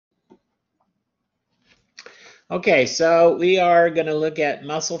Okay, so we are going to look at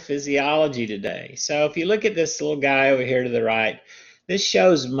muscle physiology today. So if you look at this little guy over here to the right, this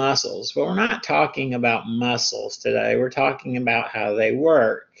shows muscles. But we're not talking about muscles today. We're talking about how they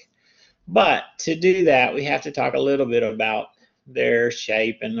work. But to do that, we have to talk a little bit about their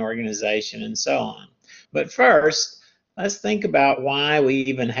shape and organization and so on. But first, let's think about why we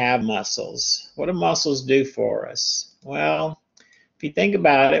even have muscles. What do muscles do for us? Well, if you think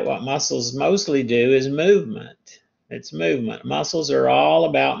about it, what muscles mostly do is movement. It's movement. Muscles are all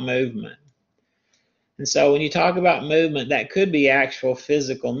about movement. And so when you talk about movement, that could be actual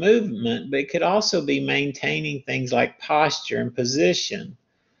physical movement, but it could also be maintaining things like posture and position.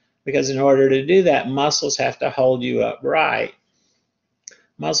 Because in order to do that, muscles have to hold you upright.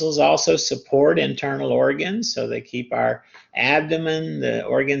 Muscles also support internal organs, so they keep our abdomen, the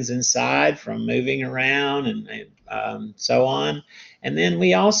organs inside, from moving around and so on. And then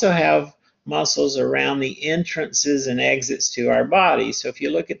we also have muscles around the entrances and exits to our body. So if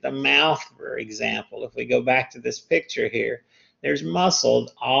you look at the mouth, for example, if we go back to this picture here, there's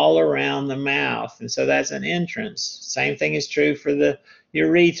muscles all around the mouth, and so that's an entrance. Same thing is true for the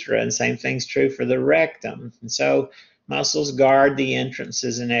urethra, and same thing's true for the rectum. And so muscles guard the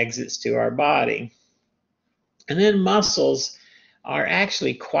entrances and exits to our body. And then muscles are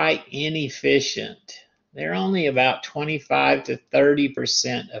actually quite inefficient. They're only about 25 to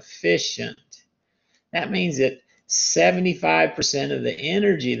 30% efficient. That means that 75% of the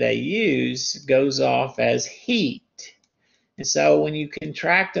energy they use goes off as heat. And so when you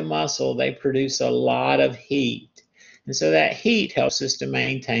contract a muscle, they produce a lot of heat. And so that heat helps us to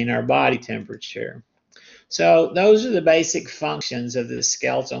maintain our body temperature. So those are the basic functions of the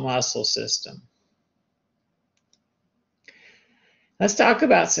skeletal muscle system. Let's talk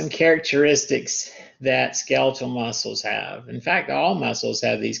about some characteristics that skeletal muscles have. In fact, all muscles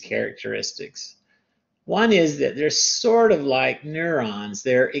have these characteristics. One is that they're sort of like neurons.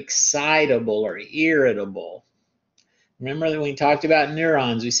 They're excitable or irritable. Remember that when we talked about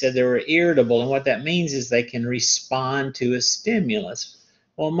neurons, we said they were irritable, and what that means is they can respond to a stimulus.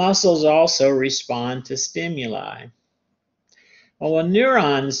 Well, muscles also respond to stimuli. Well, when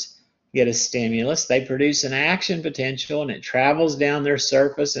neurons get a stimulus, they produce an action potential, and it travels down their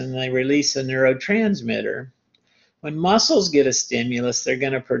surface, and they release a neurotransmitter. When muscles get a stimulus, they're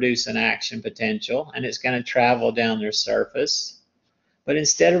going to produce an action potential, and it's going to travel down their surface. But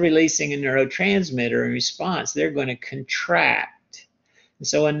instead of releasing a neurotransmitter in response, they're going to contract. And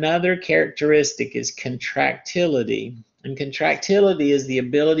so another characteristic is contractility. And contractility is the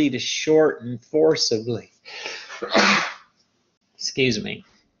ability to shorten forcibly. Excuse me.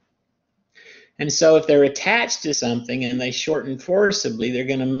 And so if they're attached to something and they shorten forcibly, they're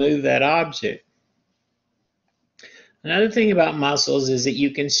going to move that object. Another thing about muscles is that you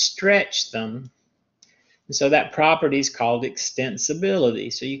can stretch them. And so that property is called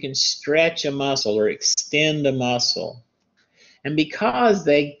extensibility. So you can stretch a muscle or extend a muscle. And because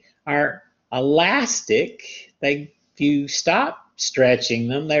they are elastic, if you stop stretching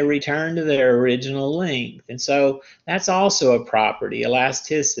them, they return to their original length. And so that's also a property,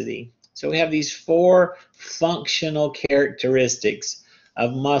 elasticity. So we have these four functional characteristics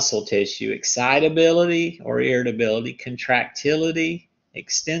of muscle tissue: excitability or irritability, contractility,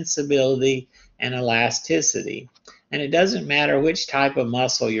 extensibility, and elasticity. And it doesn't matter which type of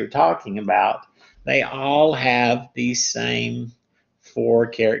muscle you're talking about, they all have these same four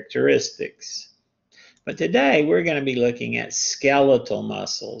characteristics. But today we're going to be looking at skeletal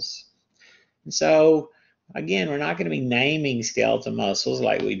muscles. And so again, we're not going to be naming skeletal muscles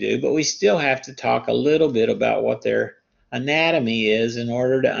like we do, but we still have to talk a little bit about what their anatomy is in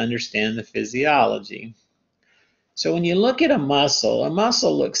order to understand the physiology. So when you look at a muscle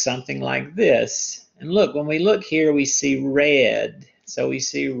looks something like this. And look, when we look here, we see red. So we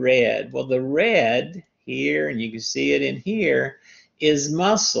see red. Well, the red here, and you can see it in here, is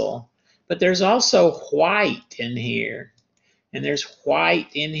muscle. But there's also white in here. And there's white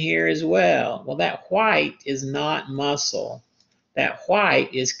in here as well. Well, that white is not muscle. That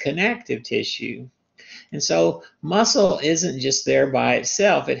white is connective tissue. And so muscle isn't just there by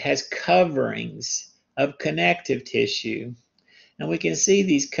itself. It has coverings of connective tissue. And we can see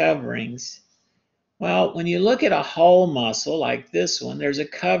these coverings. Well, when you look at a whole muscle like this one, there's a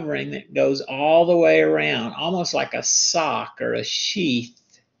covering that goes all the way around, almost like a sock or a sheath.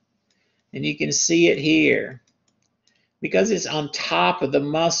 And you can see it here. Because it's on top of the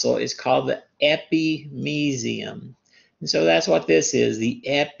muscle, it's called the epimysium. And so that's what this is, the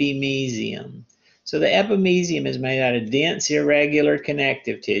epimysium. So the epimysium is made out of dense, irregular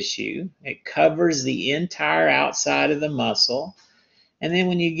connective tissue. It covers the entire outside of the muscle. And then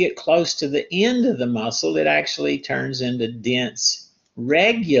when you get close to the end of the muscle, it actually turns into dense,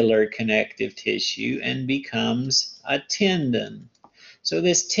 regular connective tissue and becomes a tendon. So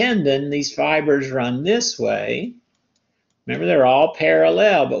this tendon, these fibers run this way. Remember, they're all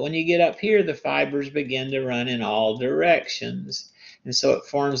parallel, but when you get up here, the fibers begin to run in all directions. And so it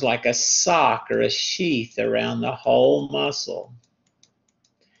forms like a sock or a sheath around the whole muscle.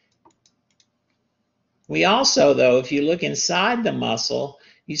 We also, though, if you look inside the muscle,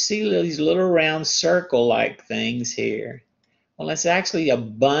 you see these little round circle-like things here. Well, it's actually a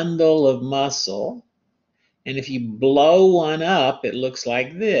bundle of muscle. And if you blow one up, it looks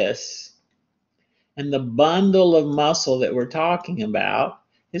like this. And the bundle of muscle that we're talking about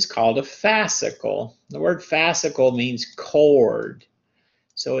is called a fascicle. The word fascicle means cord.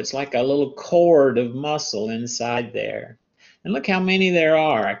 So it's like a little cord of muscle inside there. And look how many there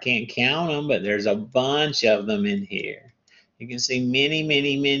are. I can't count them, but there's a bunch of them in here. You can see many,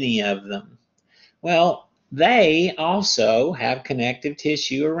 many, many of them. Well, they also have connective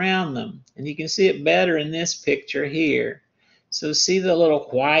tissue around them. And you can see it better in this picture here. So see the little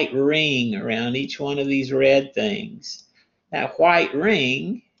white ring around each one of these red things. That white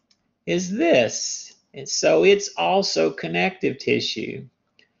ring is this. And so it's also connective tissue.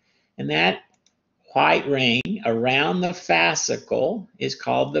 And that white ring around the fascicle is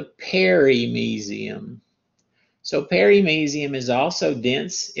called the perimysium. So perimysium is also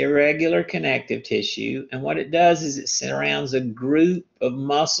dense, irregular connective tissue, and what it does is it surrounds a group of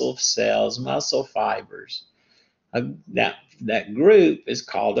muscle cells, muscle fibers. That group is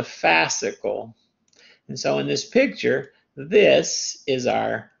called a fascicle. And so in this picture, this is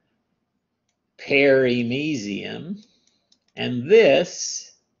our perimysium, and this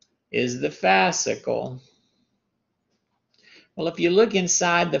is the fascicle. Well, if you look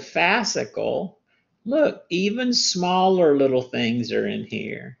inside the fascicle, look, even smaller little things are in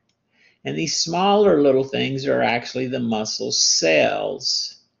here. And these smaller little things are actually the muscle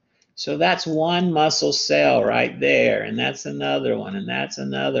cells. So that's one muscle cell right there, and that's another one, and that's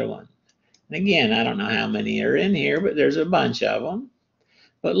another one. And again, I don't know how many are in here, but there's a bunch of them.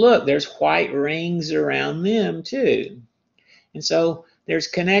 But look, there's white rings around them too. And so there's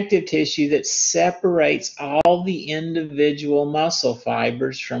connective tissue that separates all the individual muscle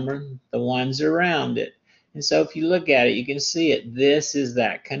fibers from the ones around it. And so if you look at it, you can see it. This is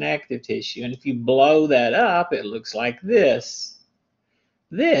that connective tissue. And if you blow that up, it looks like this.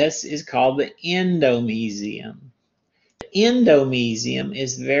 This is called the endomysium. The endomysium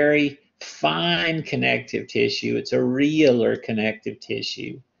is very fine connective tissue. It's a realer connective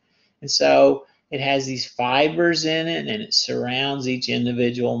tissue. And so it has these fibers in it, and it surrounds each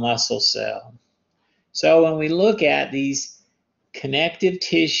individual muscle cell. So when we look at these connective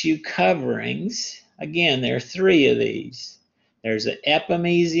tissue coverings, again, there are three of these. There's an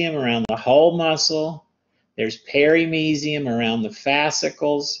epimysium around the whole muscle, there's perimysium around the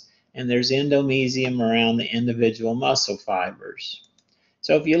fascicles, and there's endomysium around the individual muscle fibers.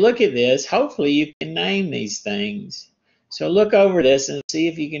 So if you look at this, hopefully you can name these things. So look over this and see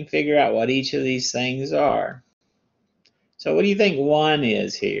if you can figure out what each of these things are. So what do you think one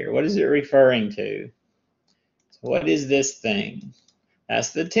is here? What is it referring to? So what is this thing?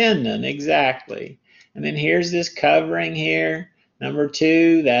 That's the tendon, exactly. And then here's this covering here. Number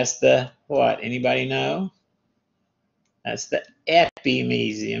two, that's the what? Anybody know? That's the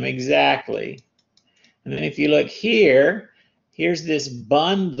epimysium, exactly. And then if you look here, here's this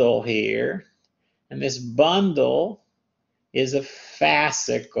bundle here. And this bundle is a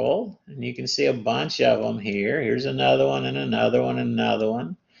fascicle, and you can see a bunch of them here. Here's another one and another one and another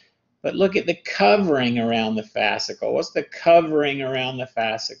one. But look at the covering around the fascicle. What's the covering around the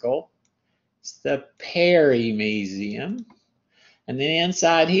fascicle? It's the perimysium. And then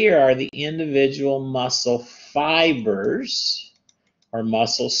inside here are the individual muscle fibers or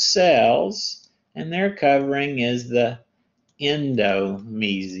muscle cells, and their covering is the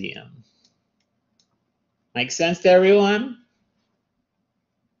endomysium. Make sense to everyone?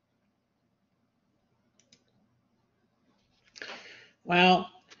 Well,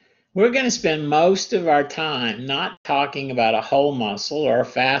 we're going to spend most of our time not talking about a whole muscle or a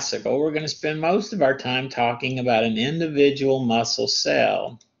fascicle. We're going to spend most of our time talking about an individual muscle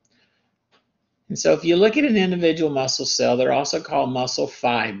cell. And so if you look at an individual muscle cell, they're also called muscle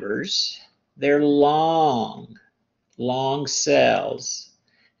fibers. They're long cells.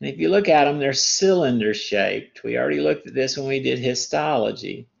 And if you look at them, they're cylinder shaped. We already looked at this when we did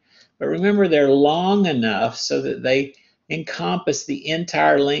histology. But remember, they're long enough so that they encompass the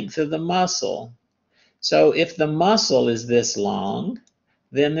entire length of the muscle. So if the muscle is this long,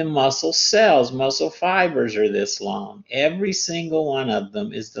 then the muscle cells, muscle fibers are this long. Every single one of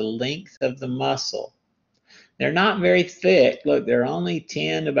them is the length of the muscle. They're not very thick. Look, they're only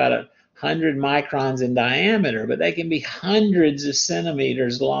 10 to about 100 microns in diameter, but they can be hundreds of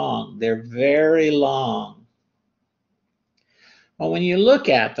centimeters long. They're very long. Well, when you look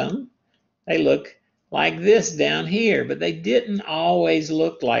at them, they look like this down here, but they didn't always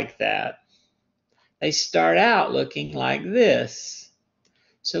look like that. They start out looking like this.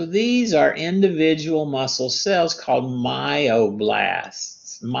 So these are individual muscle cells called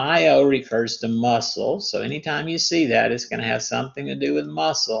myoblasts. Myo refers to muscle, so anytime you see that, it's going to have something to do with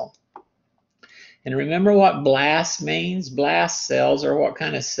muscle. And remember what blast means? Blast cells are what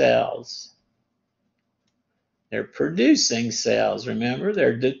kind of cells? They're producing cells, remember?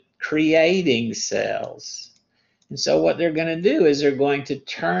 They're creating cells. And so what they're going to do is they're going to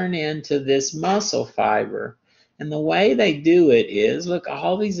turn into this muscle fiber. And the way they do it is, look,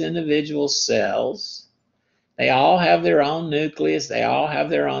 all these individual cells, they all have their own nucleus, they all have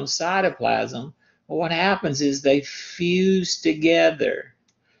their own cytoplasm. Well, what happens is they fuse together.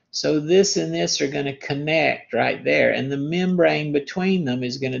 So this and this are going to connect right there, and the membrane between them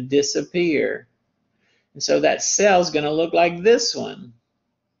is going to disappear. And so that cell is going to look like this one.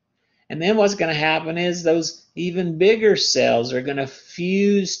 And then what's going to happen is those even bigger cells are going to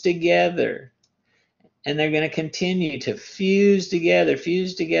fuse together. And they're going to continue to fuse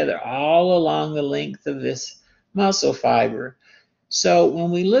together all along the length of this muscle fiber. So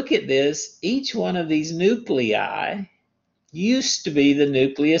when we look at this, each one of these nuclei used to be the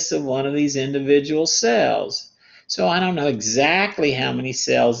nucleus of one of these individual cells. So I don't know exactly how many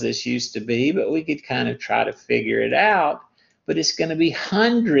cells this used to be, but we could kind of try to figure it out. But it's going to be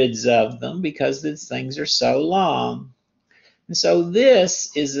hundreds of them because these things are so long. And so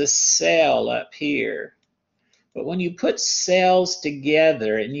this is a cell up here. But when you put cells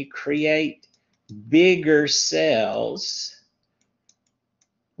together and you create bigger cells,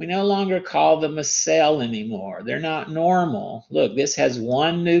 we no longer call them a cell anymore. They're not normal. Look, this has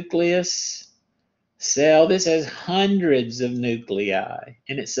one nucleus cell. This has hundreds of nuclei.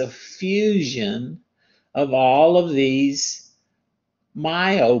 And it's a fusion of all of these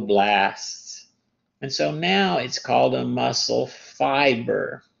myoblasts. And so now it's called a muscle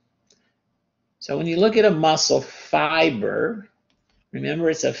fiber. So when you look at a muscle fiber, remember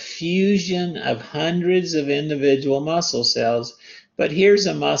it's a fusion of hundreds of individual muscle cells. But here's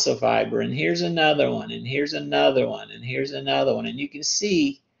a muscle fiber, and here's another one, and here's another one, and here's another one. And you can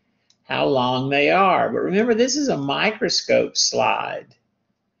see how long they are. But remember, this is a microscope slide.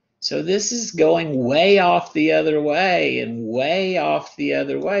 So this is going way off the other way and way off the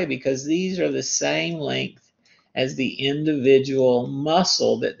other way because these are the same length as the individual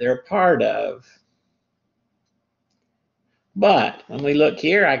muscle that they're part of. But when we look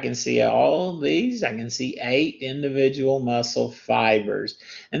here, I can see all these. I can see 8 individual muscle fibers.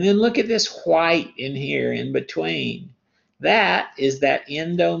 And then look at this white in here in between. That is that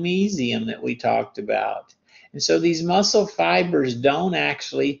endomysium that we talked about. And so these muscle fibers don't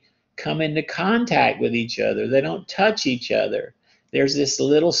actually come into contact with each other. They don't touch each other. There's this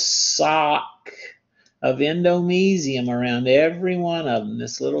little sock of endomysium around every one of them,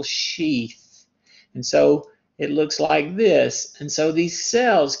 this little sheath. And so it looks like this. And so these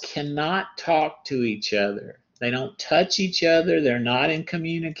cells cannot talk to each other. They don't touch each other. They're not in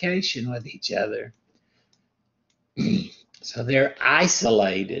communication with each other. So they're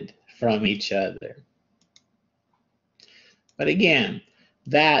isolated from each other. But again,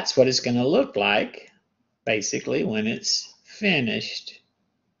 that's what it's going to look like, basically, when it's finished.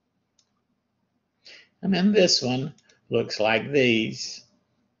 And then this one looks like these.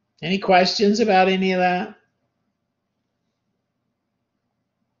 Any questions about any of that?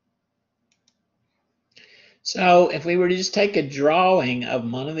 So if we were to just take a drawing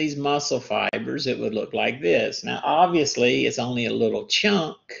of one of these muscle fibers, it would look like this. Now, obviously, it's only a little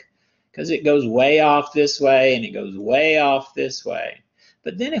chunk because it goes way off this way and it goes way off this way.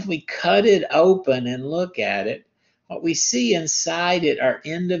 But then if we cut it open and look at it, what we see inside it are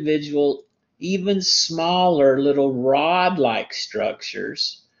individual, even smaller little rod-like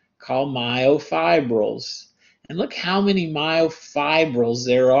structures called myofibrils. And look how many myofibrils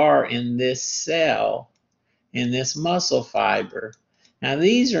there are in this cell, in this muscle fiber. Now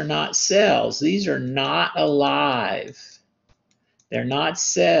these are not cells. These are not alive. They're not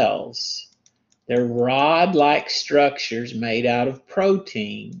cells. They're rod-like structures made out of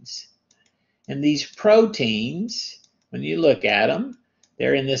proteins. And these proteins, when you look at them,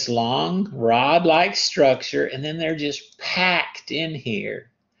 they're in this long rod-like structure, and then they're just packed in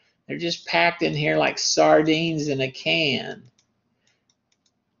here. They're just packed in here like sardines in a can.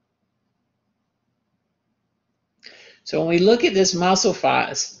 So when we look at this muscle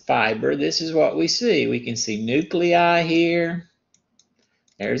fiber, this is what we see. We can see nuclei here.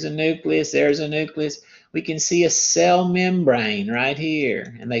 There's a nucleus, there's a nucleus. We can see a cell membrane right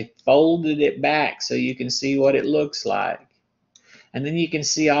here, and they folded it back so you can see what it looks like. And then you can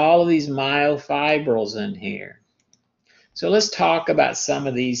see all of these myofibrils in here. So let's talk about some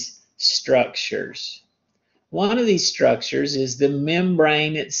of these structures. One of these structures is the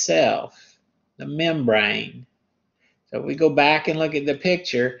membrane itself, the membrane. So if we go back and look at the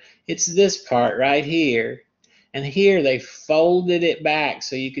picture, it's this part right here. And here they folded it back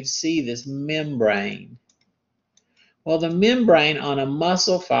so you could see this membrane. Well, the membrane on a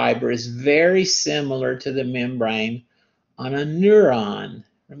muscle fiber is very similar to the membrane on a neuron.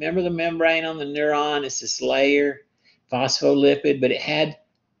 Remember the membrane on the neuron? It's this layer, phospholipid, but it had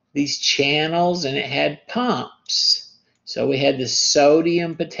these channels and it had pumps. So we had the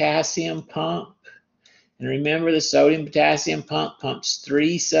sodium-potassium pump. And remember, the sodium-potassium pump pumps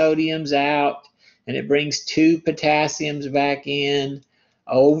 3 sodiums out, and it brings 2 potassiums back in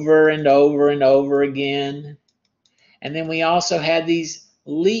over and over and over again. And then we also had these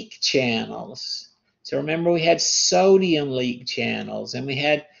leak channels. So remember, we had sodium leak channels, and we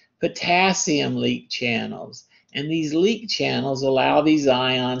had potassium leak channels. And these leak channels allow these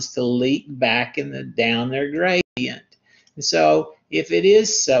ions to leak back down their gradient. And so if it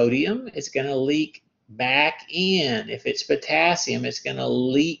is sodium, it's going to leak back in. If it's potassium, it's going to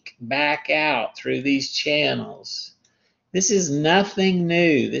leak back out through these channels. This is nothing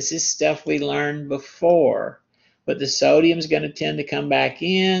new. This is stuff we learned before. But the sodium is going to tend to come back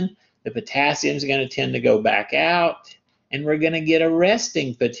in. The potassium is going to tend to go back out. And we're going to get a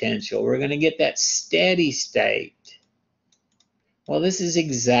resting potential. We're going to get that steady state. Well, this is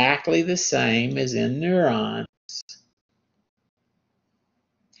exactly the same as in neurons.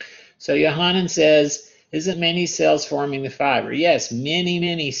 So Johannan says, isn't many cells forming the fiber? Yes,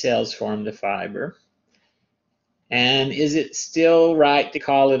 many cells form the fiber. And is it still right to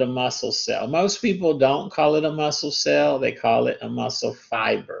call it a muscle cell? Most people don't call it a muscle cell. They call it a muscle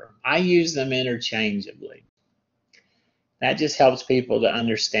fiber. I use them interchangeably. That just helps people to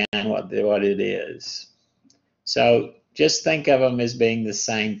understand what it is. So just think of them as being the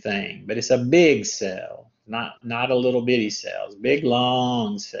same thing, but it's a big cell, not a little bitty cell. It's a big,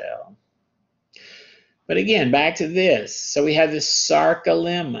 long cell. But again, back to this. So we have this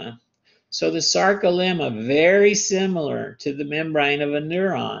sarcolemma. So the sarcolemma, very similar to the membrane of a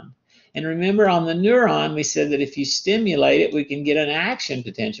neuron. And remember, on the neuron, we said that if you stimulate it, we can get an action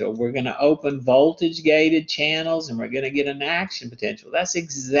potential. We're going to open voltage-gated channels, and we're going to get an action potential. That's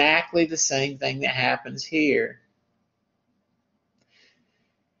exactly the same thing that happens here.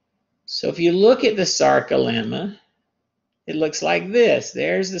 So if you look at the sarcolemma, it looks like this.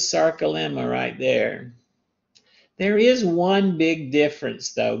 There's the sarcolemma right there. There is one big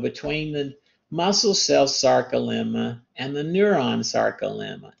difference, though, between the muscle cell sarcolemma and the neuron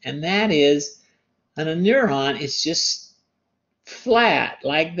sarcolemma. And that is, on a neuron, it's just flat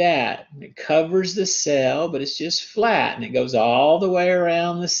like that. It covers the cell, but it's just flat, and it goes all the way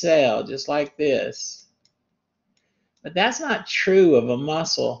around the cell, just like this. But that's not true of a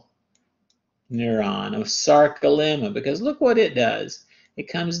muscle neuron, of sarcolemma, because look what it does. It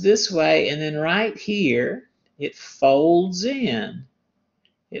comes this way, and then right here, it folds in.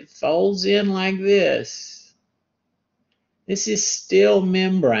 It folds in like this. This is still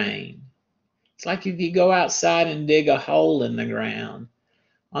membrane. It's like if you go outside and dig a hole in the ground.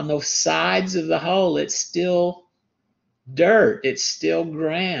 On the sides of the hole, it's still dirt. It's still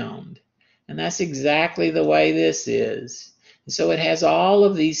ground. And that's exactly the way this is. And so it has all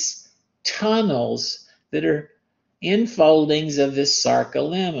of these tunnels that are infoldings of this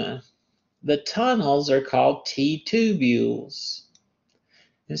sarcolemma. The tunnels are called T-tubules.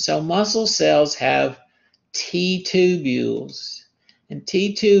 And so muscle cells have T-tubules. And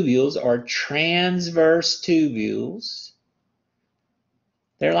T-tubules are transverse tubules.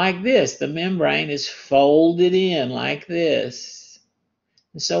 They're like this. The membrane is folded in like this.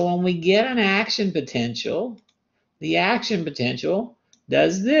 And so when we get an action potential, the action potential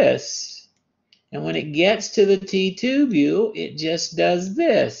does this. And when it gets to the T-tubule, it just does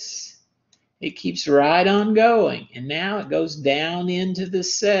this. It keeps right on going. And now it goes down into the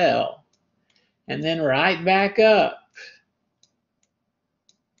cell. And then right back up.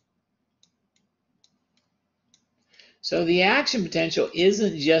 So the action potential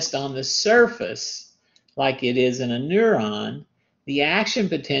isn't just on the surface like it is in a neuron. The action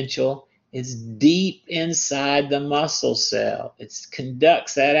potential is deep inside the muscle cell. It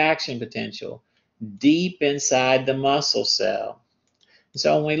conducts that action potential deep inside the muscle cell.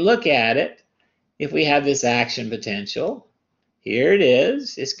 So when we look at it, if we have this action potential, here it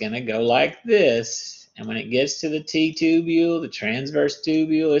is, it's going to go like this. And when it gets to the T-tubule, the transverse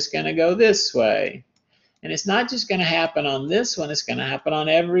tubule, it's going to go this way. And it's not just going to happen on this one, it's going to happen on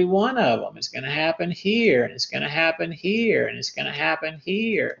every one of them. It's going to happen here, and it's going to happen here, and it's going to happen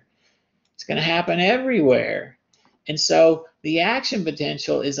here. It's going to happen everywhere. And so the action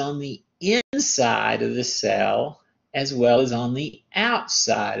potential is on the inside of the cell as well as on the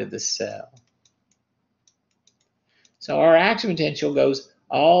outside of the cell. So our action potential goes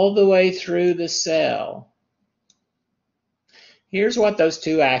all the way through the cell. Here's what those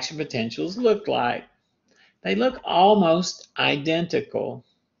two action potentials look like. They look almost identical.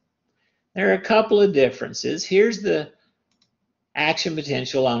 There are a couple of differences. Here's the action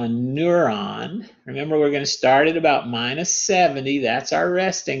potential on a neuron. Remember, we're going to start at about -70. That's our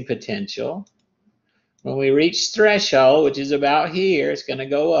resting potential. When we reach threshold, which is about here, it's going to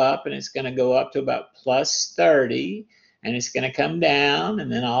go up, and it's going to go up to about +30, and it's going to come down,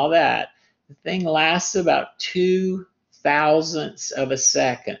 and then all that. The thing lasts about 2/1000ths of a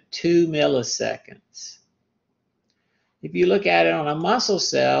second, 2 milliseconds. If you look at it on a muscle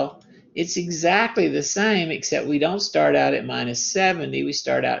cell, it's exactly the same, except we don't start out at -70. We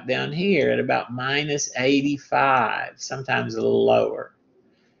start out down here at about -85, sometimes a little lower.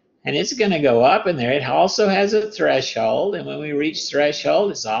 And it's going to go up in there. It also has a threshold, and when we reach threshold,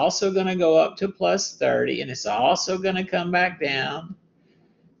 it's also going to go up to +30, and it's also going to come back down.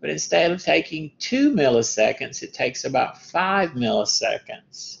 But instead of taking 2 milliseconds, it takes about 5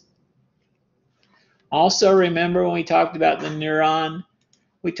 milliseconds. Also, remember when we talked about the neuron,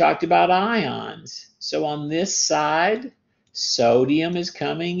 we talked about ions. So on this side, sodium is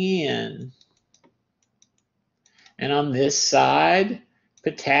coming in. And on this side,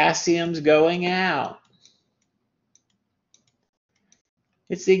 potassium's going out.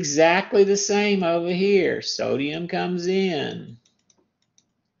 It's exactly the same over here. Sodium comes in.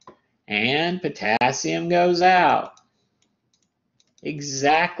 And potassium goes out.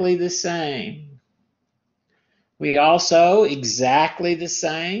 Exactly the same. We also, exactly the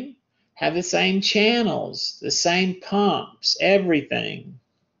same, have the same channels, the same pumps, everything.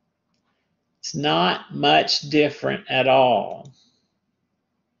 It's not much different at all.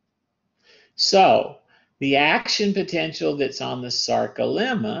 So, the action potential that's on the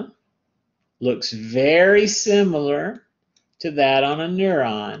sarcolemma looks very similar to that on a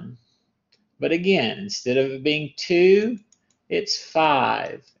neuron. But again, instead of it being 2, it's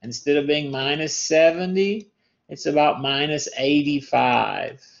 5. Instead of being -70, it's about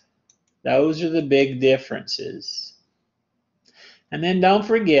 -85. Those are the big differences. And then don't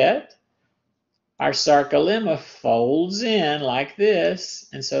forget, our sarcolemma folds in like this,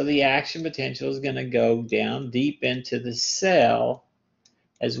 and so the action potential is going to go down deep into the cell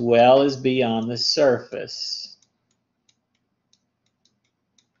as well as be on the surface.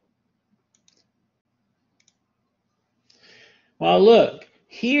 Well, look,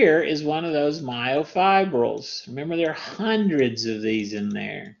 here is one of those myofibrils. Remember, there are hundreds of these in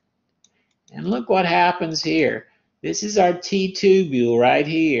there. And look what happens here. This is our T-tubule right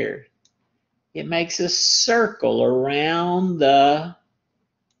here. It makes a circle around the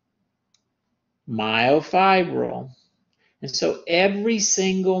myofibril. And so every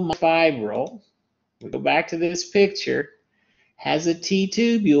single myofibril, we go back to this picture, has a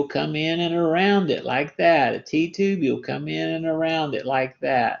T-tubule come in and around it like that. A T-tubule come in and around it like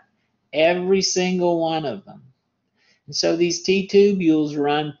that. Every single one of them. And so these T-tubules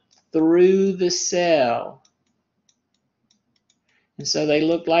run through the cell. And so they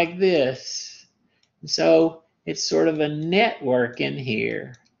look like this. And so it's sort of a network in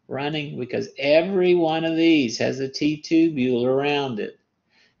here running because every one of these has a T-tubule around it.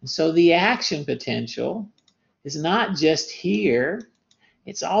 And so the action potential is not just here,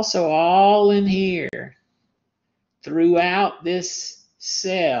 it's also all in here. Throughout this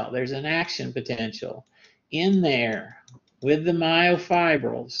cell, there's an action potential in there with the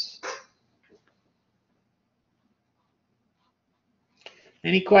myofibrils.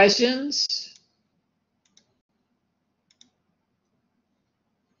 Any questions?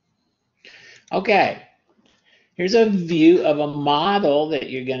 Okay, here's a view of a model that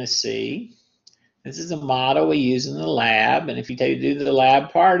you're going to see. This is a model we use in the lab, and if you do the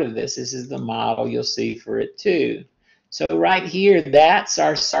lab part of this, this is the model you'll see for it too. So right here, that's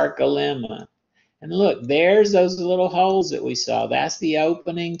our sarcolemma. And look, there's those little holes that we saw. That's the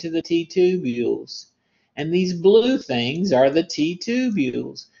opening to the T-tubules. And these blue things are the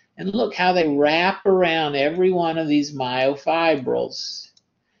T-tubules. And look how they wrap around every one of these myofibrils.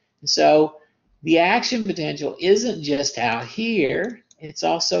 So the action potential isn't just out here, it's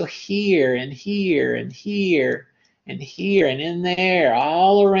also here and here and here and here and in there,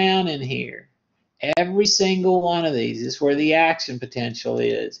 all around in here. Every single one of these is where the action potential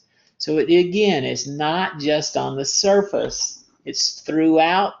is. So it, again, it's not just on the surface, it's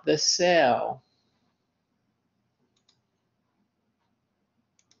throughout the cell.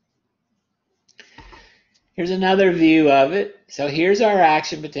 Here's another view of it. So here's our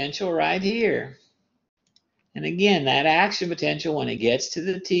action potential right here. And again, that action potential, when it gets to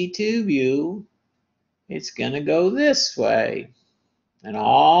the T-tubule, it's going to go this way and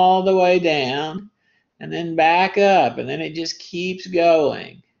all the way down and then back up, and then it just keeps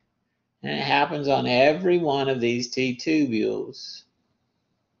going. And it happens on every one of these T-tubules.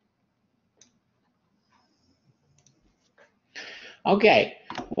 Okay,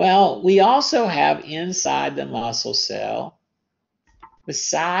 well, we also have inside the muscle cell,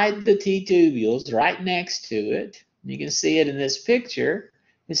 beside the T-tubules, right next to it, you can see it in this picture,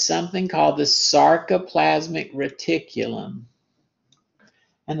 is something called the sarcoplasmic reticulum.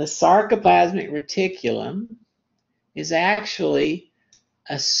 And the sarcoplasmic reticulum is actually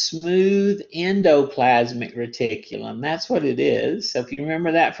a smooth endoplasmic reticulum. That's what it is. So if you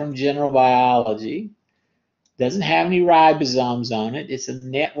remember that from general biology, it doesn't have any ribosomes on it. It's a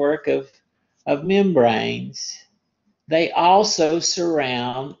network of membranes. They also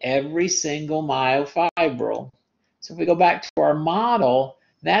surround every single myofibril. So if we go back to our model,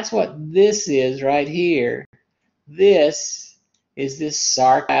 that's what this is right here. This is this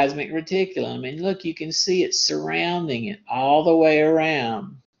sarcoplasmic reticulum. And look, you can see it surrounding it all the way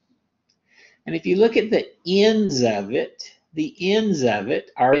around. And if you look at the ends of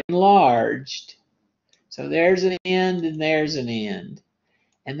it are enlarged. So there's an end and there's an end.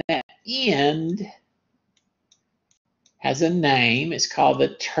 And that end has a name. It's called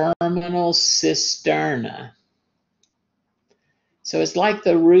the terminal cisterna. So it's like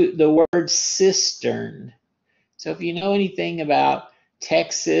the word cistern. So if you know anything about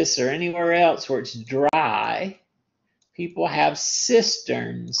Texas or anywhere else where it's dry, people have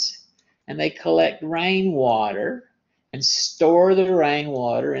cisterns and they collect rainwater and store the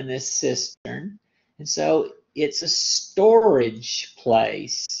rainwater in this cistern. And so it's a storage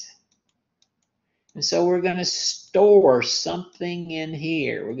place. And so we're going to store something in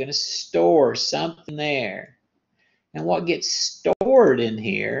here. We're going to store something there. And what gets stored in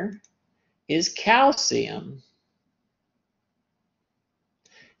here is calcium.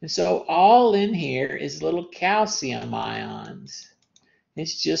 And so all in here is little calcium ions.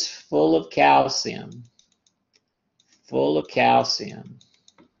 It's just full of calcium. Full of calcium.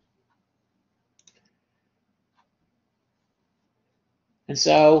 And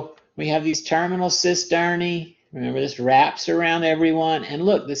so we have these terminal cisternae. Remember, this wraps around everyone. And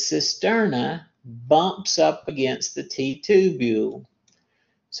look, the cisterna bumps up against the T-tubule.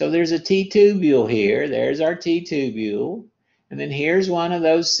 So there's a T-tubule here. There's our T-tubule. And then here's one of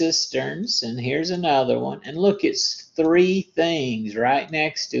those cisterns. And here's another one. And look, it's three things right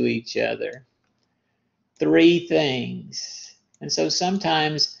next to each other. Three things. And so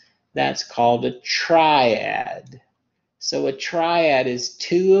sometimes that's called a triad. So a triad is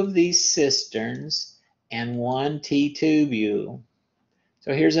two of these cisterns and one T-tubule.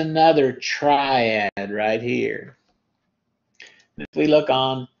 So here's another triad right here. If we look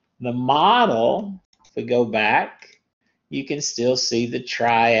on the model, if we go back, you can still see the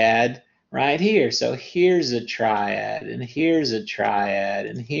triad right here. So here's a triad, and here's a triad,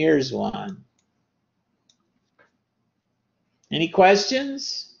 and here's one. Any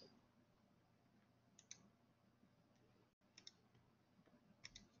questions?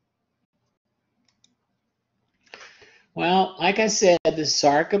 Well, like I said, the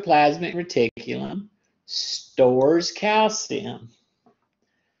sarcoplasmic reticulum stores calcium.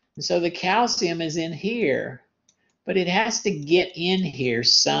 And so the calcium is in here, but it has to get in here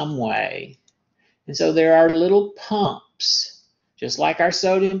some way. And so there are little pumps, just like our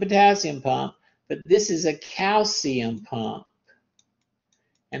sodium-potassium pump, but this is a calcium pump.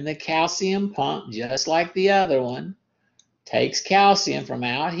 And the calcium pump, just like the other one, takes calcium from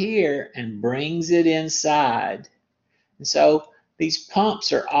out here and brings it inside. And so these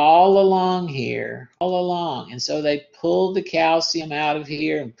pumps are all along here, all along. And so they pull the calcium out of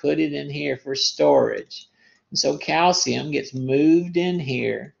here and put it in here for storage. And so calcium gets moved in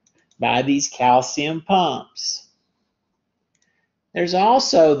here by these calcium pumps. There's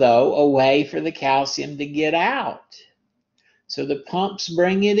also, though, a way for the calcium to get out. So the pumps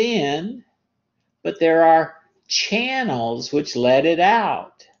bring it in, but there are channels which let it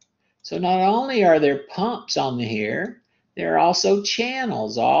out. So not only are there pumps on here, there are also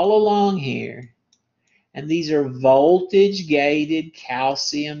channels all along here. And these are voltage-gated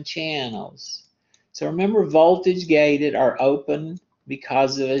calcium channels. So remember, voltage-gated are open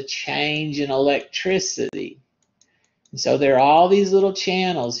because of a change in electricity. And so there are all these little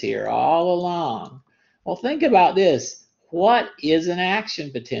channels here all along. Well, think about this. What is an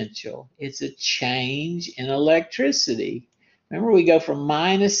action potential? It's a change in electricity. Remember, we go from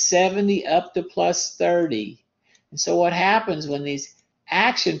 -70 up to +30. And so what happens when these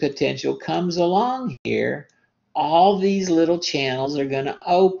action potential comes along here, all these little channels are going to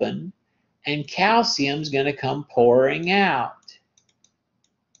open and calcium's going to come pouring out.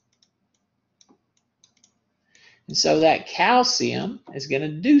 And so that calcium is going to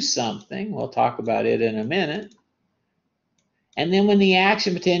do something. We'll talk about it in a minute. And then when the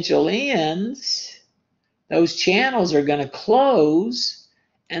action potential ends, those channels are going to close,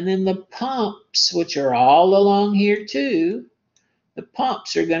 and then the pumps, which are all along here too, the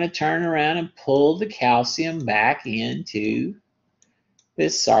pumps are going to turn around and pull the calcium back into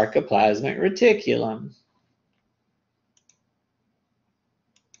this sarcoplasmic reticulum.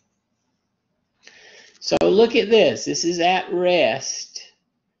 So look at this. This is at rest.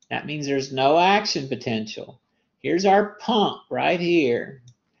 That means there's no action potential. Here's our pump right here.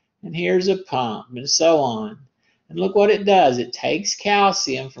 And here's a pump, and so on. And look what it does. It takes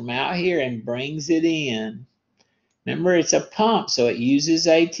calcium from out here and brings it in. Remember, it's a pump, so it uses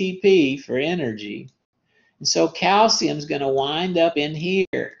ATP for energy. And so calcium's going to wind up in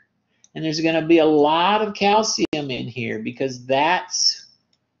here. And there's going to be a lot of calcium in here because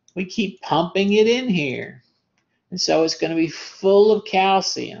we keep pumping it in here. And so it's going to be full of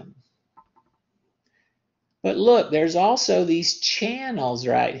calcium. But look, there's also these channels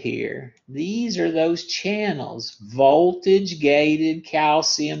right here. These are those channels, voltage-gated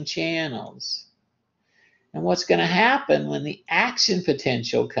calcium channels. And what's going to happen when the action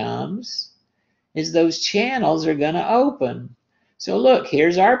potential comes is those channels are going to open. So look,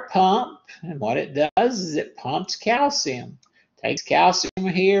 here's our pump, and what it does is it pumps calcium. Takes calcium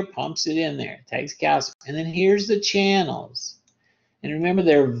here, pumps it in there, takes calcium. And then here's the channels. And remember,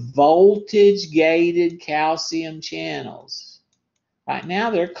 they're voltage-gated calcium channels. Right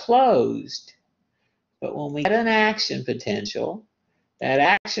now, they're closed. But when we get an action potential, that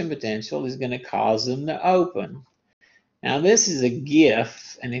action potential is going to cause them to open. Now, this is a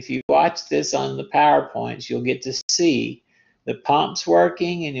GIF, and if you watch this on the PowerPoints, you'll get to see the pumps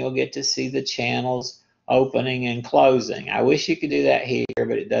working, and you'll get to see the channels opening and closing. I wish you could do that here,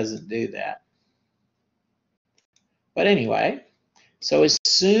 but it doesn't do that. But anyway, so as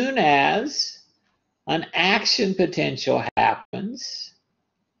soon as an action potential happens,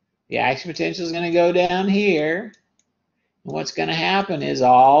 the action potential is going to go down here. And what's going to happen is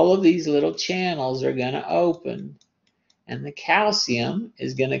all of these little channels are going to open. And the calcium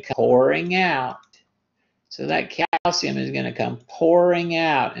is going to come pouring out. So that calcium is going to come pouring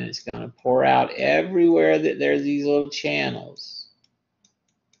out. And it's going to pour out everywhere that there's these little channels.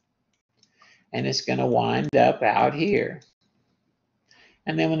 And it's going to wind up out here.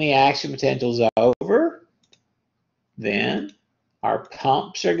 And then when the action potential is over, then our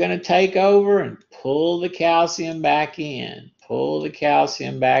pumps are going to take over and pull the calcium back in. Pull the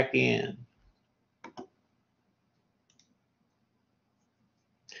calcium back in.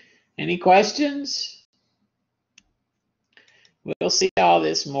 Any questions? We'll see all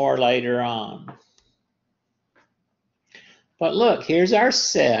this more later on. But look, here's our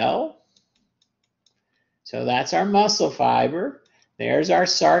cell. So that's our muscle fiber. There's our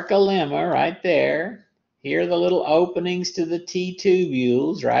sarcolemma right there. Here are the little openings to the T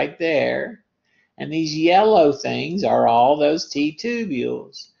tubules right there. And these yellow things are all those T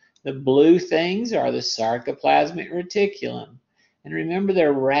tubules. The blue things are the sarcoplasmic reticulum. And remember,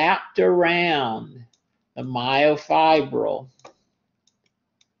 they're wrapped around the myofibril.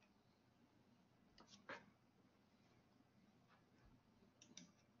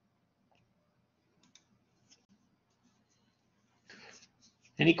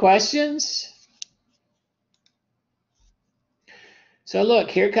 Any questions? So look,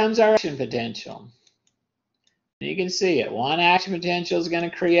 here comes our action potential. You can see it. One action potential is going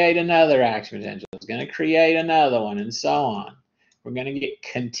to create another action potential. It's going to create another one, and so on. We're going to get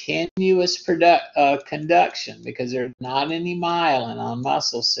continuous conduction because there's not any myelin on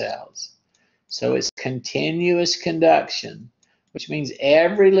muscle cells. So it's continuous conduction, which means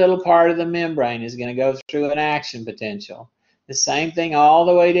every little part of the membrane is going to go through an action potential. The same thing all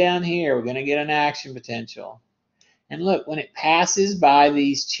the way down here. We're going to get an action potential. And look, when it passes by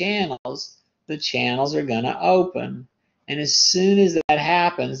these channels, the channels are going to open. And as soon as that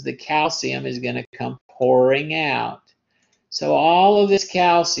happens, the calcium is going to come pouring out. So all of this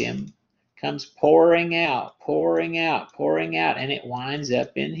calcium comes pouring out, pouring out, pouring out, and it winds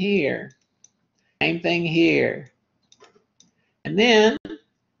up in here. Same thing here. And then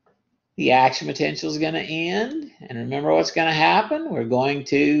the action potential is going to end. And remember what's going to happen? We're going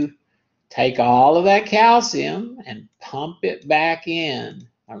to take all of that calcium and pump it back in.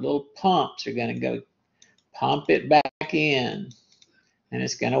 Our little pumps are going to go pump it back in. And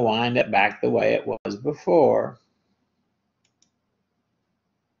it's going to wind up back the way it was before.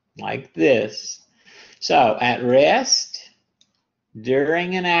 Like this. So at rest,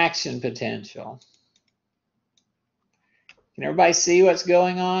 during an action potential. Can everybody see what's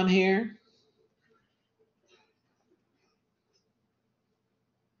going on here?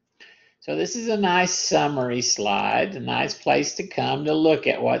 So this is a nice summary slide, a nice place to come to look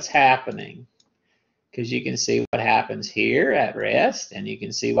at what's happening. Because you can see what happens here at rest, and you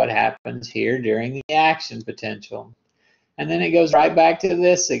can see what happens here during the action potential. And then it goes right back to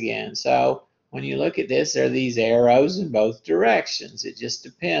this again. So when you look at this, there are these arrows in both directions. It just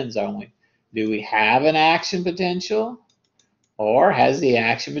depends on, do we have an action potential, or has the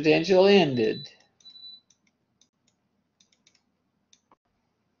action potential ended?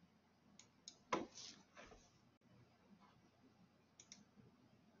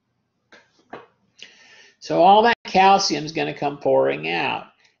 So all that calcium is going to come pouring out.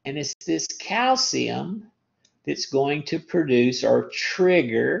 And it's this calcium that's going to produce or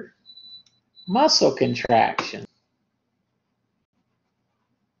trigger muscle contraction.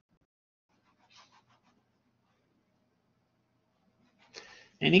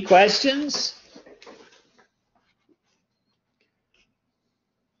 Any questions?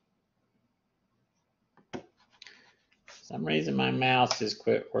 For some reason my mouse has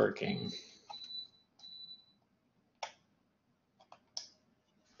quit working.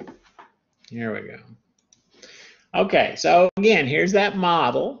 Here we go. Okay, so again, here's that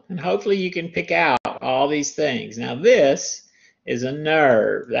model, and hopefully you can pick out all these things. Now this is a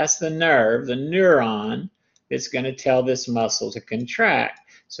nerve. That's the nerve, the neuron, that's going to tell this muscle to contract.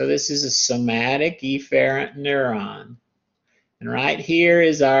 So this is a somatic efferent neuron. And right here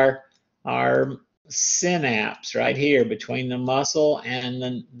is our synapse, right here between the muscle and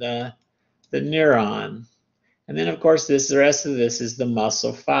the neuron. And then, of course, the rest of this is the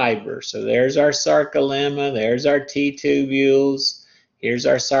muscle fiber. So there's our sarcolemma, there's our T-tubules, here's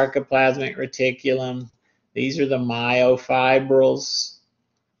our sarcoplasmic reticulum. These are the myofibrils.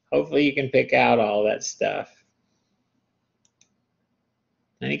 Hopefully you can pick out all that stuff.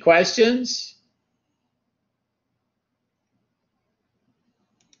 Any questions?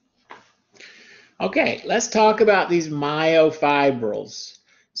 Okay, let's talk about these myofibrils.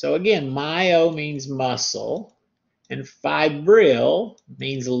 So again, myo means muscle, and fibril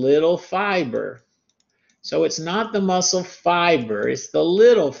means little fiber. So it's not the muscle fiber, it's the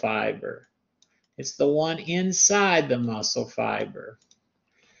little fiber. It's the one inside the muscle fiber.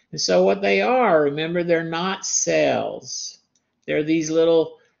 And so what they are, remember, they're not cells. They're these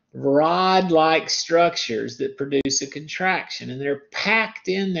little rod-like structures that produce a contraction, and they're packed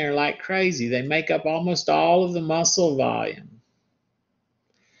in there like crazy. They make up almost all of the muscle volume.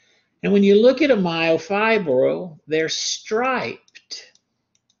 And when you look at a myofibril, they're striped.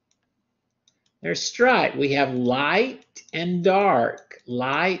 They're striped. We have light and dark,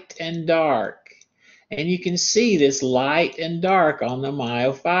 light and dark. And you can see this light and dark on the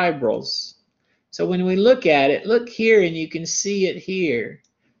myofibrils. So when we look at it, look here and you can see it here.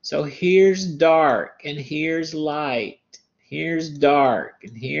 So here's dark and here's light. Here's dark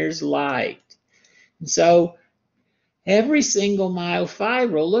and here's light. And so every single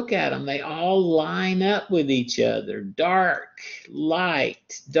myofibril, look at them, they all line up with each other. Dark,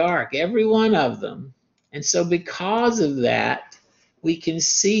 light, dark, every one of them. And so because of that, we can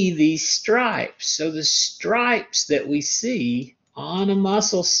see these stripes. So the stripes that we see on a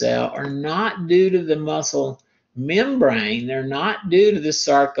muscle cell are not due to the muscle membrane. They're not due to the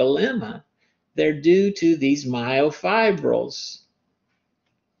sarcolemma. They're due to these myofibrils.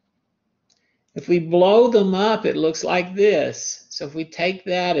 If we blow them up, it looks like this. So if we take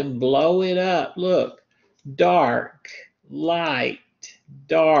that and blow it up, look, dark, light,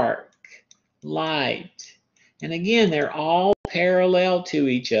 dark, light. And again, they're all parallel to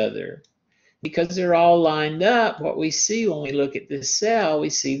each other. Because they're all lined up, what we see when we look at this cell, we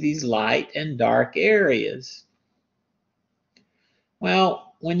see these light and dark areas.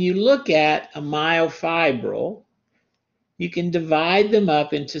 Well, when you look at a myofibril, you can divide them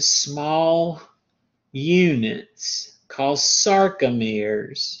up into small units called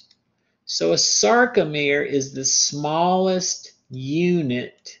sarcomeres. So a sarcomere is the smallest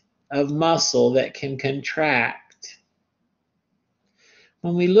unit of muscle that can contract.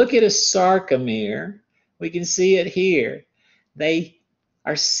 When we look at a sarcomere, we can see it here. They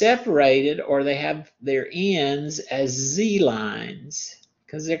are separated, or they have their ends as Z lines,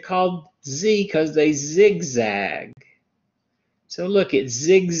 because they're called Z because they zigzag. So look, it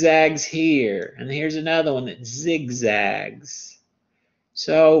zigzags here, and here's another one that zigzags.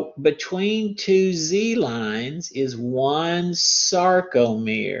 So between two Z lines is one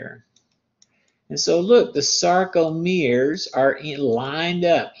sarcomere. And so look, the sarcomeres are lined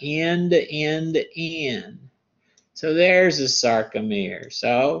up end to end to end. So there's a sarcomere.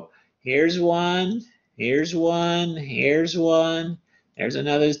 So here's one, here's one, here's one. There's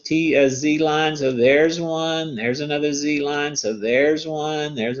another Z line, so there's one. There's another Z line, so there's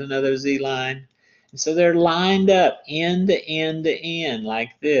one. There's another Z line. And so they're lined up end to end to end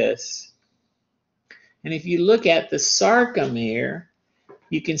like this. And if you look at the sarcomere,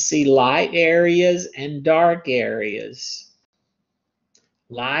 you can see light areas and dark areas.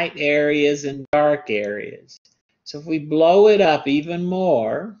 Light areas and dark areas. So if we blow it up even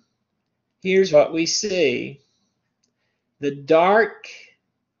more, here's what we see. The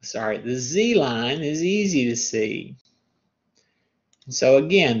Z line is easy to see. And so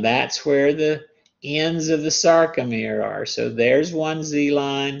again, that's where the ends of the sarcomere are. So there's one Z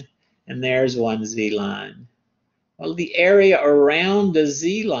line and there's one Z line. Well, the area around the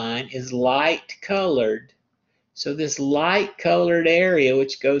Z line is light colored. So this light colored area,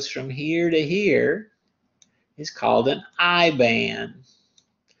 which goes from here to here, is called an I band.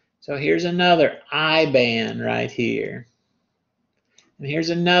 So here's another I band right here. And here's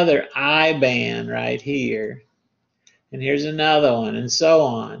another I band right here. And here's another one, and so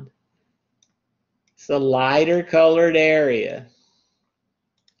on. It's the lighter colored area.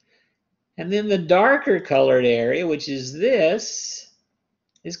 And then the darker colored area, which is this,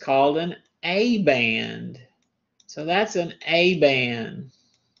 is called an A band. So that's an A band.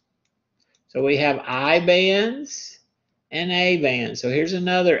 So we have I bands and A bands. So here's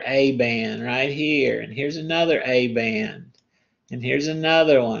another A band right here, and here's another A band. And here's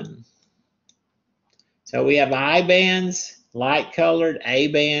another one. So we have I bands, light colored, A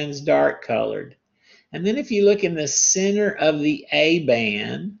bands, dark colored. And then if you look in the center of the A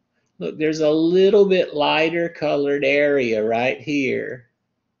band, look, there's a little bit lighter colored area right here.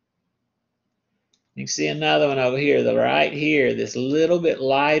 You can see another one over here, right here, this little bit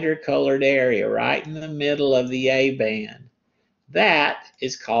lighter colored area right in the middle of the A band. That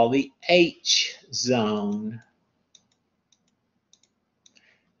is called the H zone.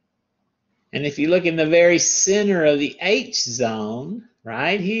 And if you look in the very center of the H zone,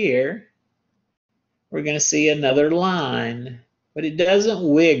 right here, we're going to see another line, but it doesn't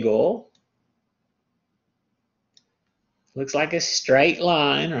wiggle. Looks like a straight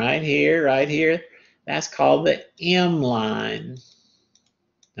line right here, right here. That's called the M line.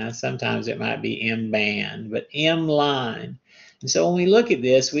 Now sometimes it might be M band, but M line. And so when we look at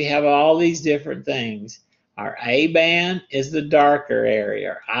this, we have all these different things. Our A band is the darker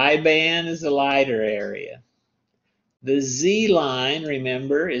area. Our I band is the lighter area. The Z line,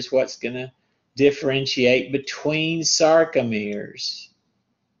 remember, is what's going to differentiate between sarcomeres.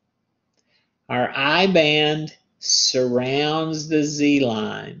 Our I band surrounds the Z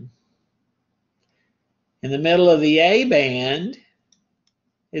line. In the middle of the A band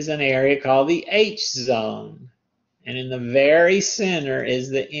is an area called the H zone. And in the very center is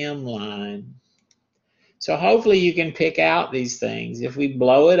the M line. So hopefully you can pick out these things. If we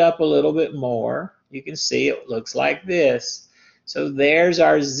blow it up a little bit more, you can see it looks like this. So there's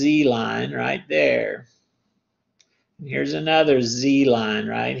our Z line right there. And here's another Z line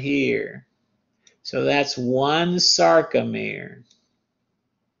right here. So that's one sarcomere.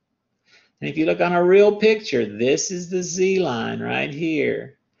 And if you look on a real picture, this is the Z line right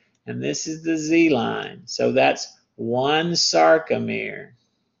here. And this is the Z line. So that's one sarcomere.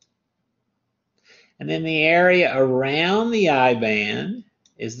 And then the area around the I band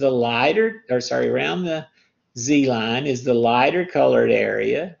is the lighter, around the Z line is the lighter colored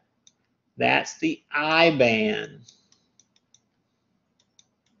area. That's the I band.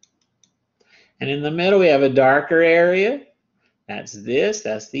 And in the middle we have a darker area. That's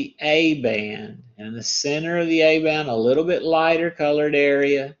the A band. And in the center of the A band, a little bit lighter colored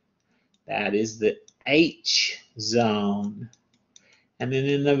area. That is the H zone. And then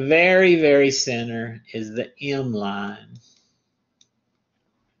in the very, very center is the M line.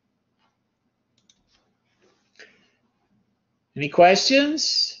 Any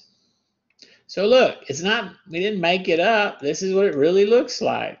questions? So look, we didn't make it up. This is what it really looks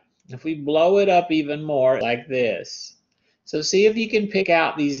like. If we blow it up even more, like this. So see if you can pick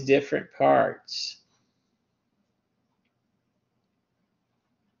out these different parts.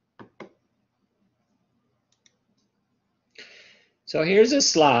 So here's a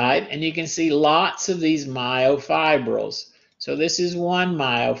slide, and you can see lots of these myofibrils. So this is one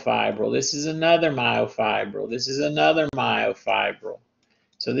myofibril. This is another myofibril. This is another myofibril.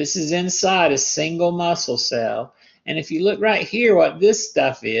 So this is inside a single muscle cell. And if you look right here, what this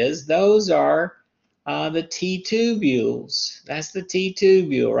stuff is, those are the T-tubules. That's the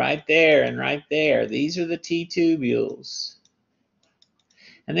T-tubule right there and right there. These are the T-tubules.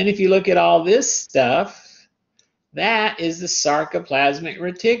 And then if you look at all this stuff, that is the sarcoplasmic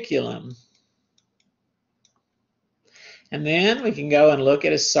reticulum. And then we can go and look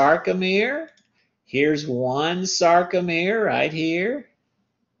at a sarcomere. Here's one sarcomere right here.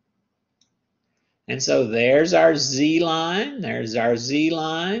 And so there's our Z line. There's our Z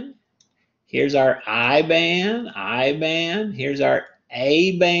line. Here's our I band. Here's our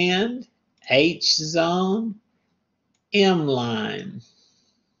A band, H zone, M line.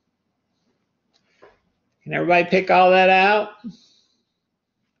 Can everybody pick all that out?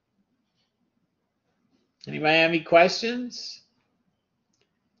 Anybody have any questions?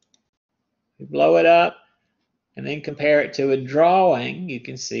 We blow it up and then compare it to a drawing. You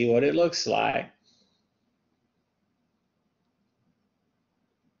can see what it looks like.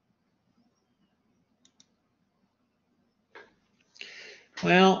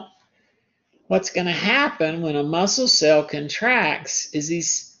 Well, what's going to happen when a muscle cell contracts is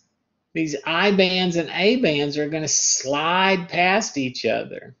these I bands and A bands are going to slide past each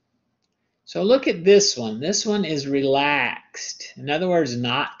other. So look at this one. This one is relaxed. In other words,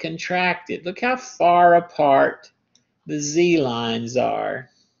 not contracted. Look how far apart the Z lines are.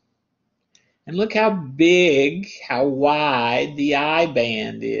 And look how big, how wide the I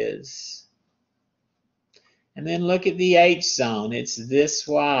band is. And then look at the H zone. It's this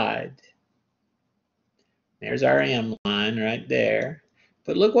wide. There's our M line right there.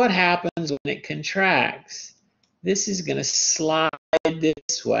 But look what happens when it contracts. This is going to slide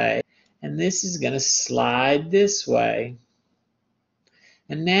this way, and this is going to slide this way.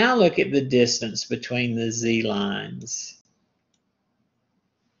 And now look at the distance between the Z lines.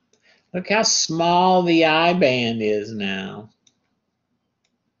 Look how small the I band is now.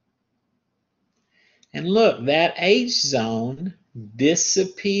 And look, that H zone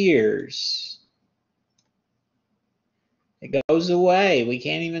disappears. It goes away. We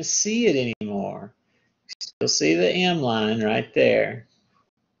can't even see it anymore. You'll see the M line right there.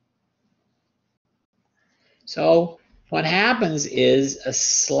 So what happens is a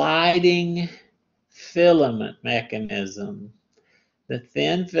sliding filament mechanism. The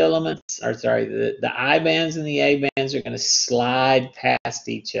thin filaments, or sorry, the I bands and the A bands are going to slide past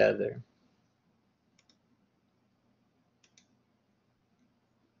each other.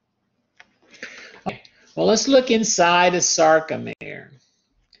 Okay. Well, let's look inside a sarcomere.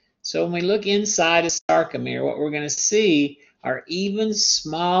 So when we look inside a sarcomere, what we're going to see are even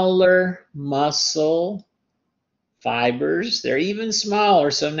smaller muscle fibers. They're even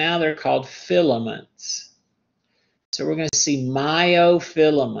smaller, so now they're called filaments. So we're going to see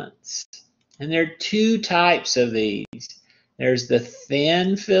myofilaments. And there are two types of these. There's the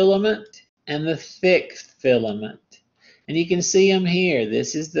thin filament and the thick filament. And you can see them here.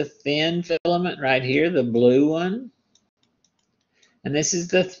 This is the thin filament right here, the blue one. And this is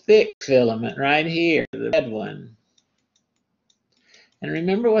the thick filament right here, the red one. And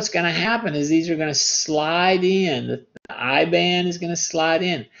remember what's going to happen is these are going to slide in. The I band is going to slide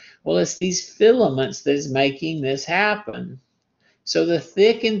in. Well, it's these filaments that is making this happen. So the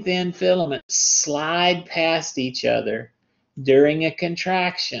thick and thin filaments slide past each other during a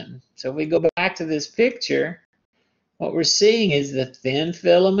contraction. So if we go back to this picture, what we're seeing is the thin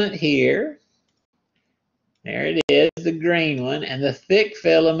filament here. There it is, the green one, and the thick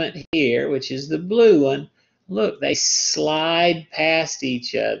filament here, which is the blue one. Look, they slide past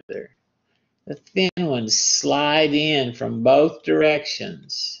each other. The thin ones slide in from both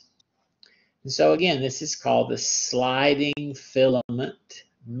directions. And so again, this is called the sliding filament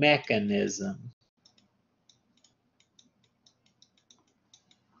mechanism.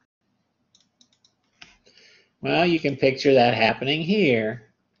 Well, you can picture that happening here.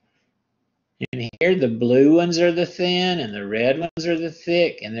 And here the blue ones are the thin and the red ones are the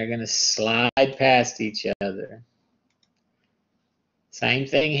thick, and they're going to slide past each other. Same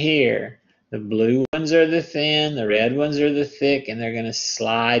thing here. The blue ones are the thin, the red ones are the thick, and they're going to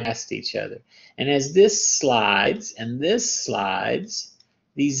slide past each other. And as this slides and this slides,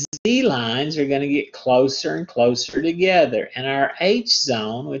 these Z lines are going to get closer and closer together. And our H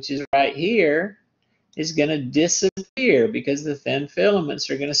zone, which is right here, is going to disappear because the thin filaments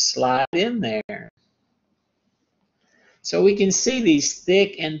are going to slide in there. So we can see these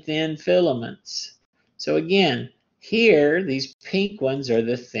thick and thin filaments. So again, Here, these pink ones are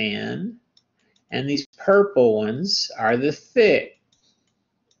the thin, and these purple ones are the thick.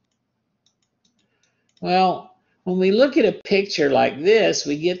 Well, when we look at a picture like this,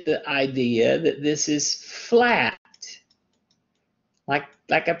 we get the idea that this is flat,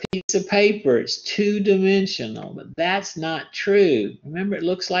 like a piece of paper. It's two-dimensional, but that's not true. Remember, it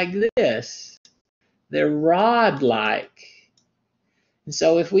looks like this. They're rod-like. And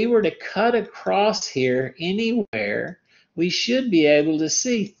so if we were to cut across here anywhere, we should be able to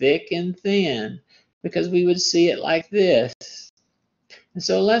see thick and thin because we would see it like this. And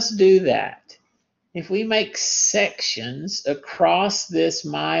so let's do that. If we make sections across this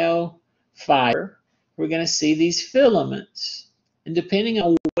myofiber, we're going to see these filaments. And depending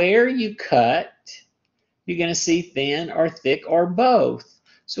on where you cut, you're going to see thin or thick or both.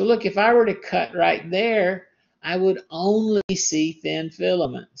 So look, if I were to cut right there, I would only see thin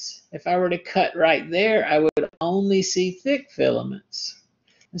filaments. If I were to cut right there, I would only see thick filaments.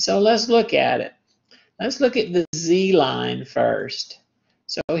 And so let's look at it. Let's look at the Z line first.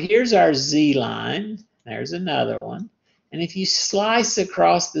 So here's our Z line. There's another one. And if you slice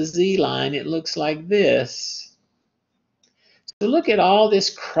across the Z line, it looks like this. So look at all this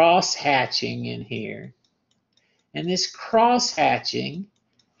cross-hatching in here. And this cross-hatching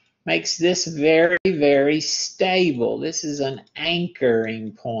makes this very, very stable. This is an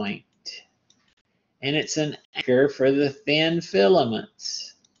anchoring point. And it's an anchor for the thin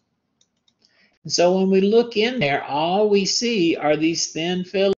filaments. And so when we look in there, all we see are these thin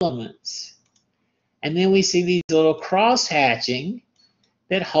filaments. And then we see these little cross-hatching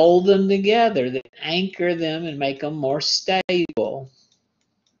that hold them together, that anchor them and make them more stable.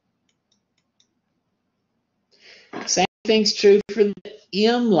 Same thing's true for the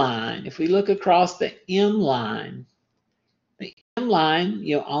M line. If we look across the M line,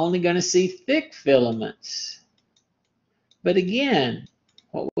 you're only going to see thick filaments. But again,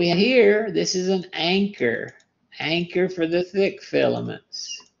 what we have here, this is an anchor for the thick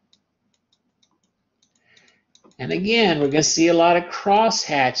filaments. And again, we're going to see a lot of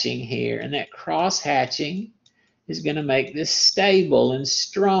cross-hatching here, and that cross-hatching is going to make this stable and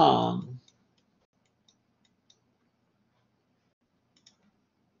strong.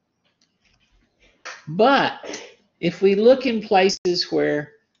 But if we look in places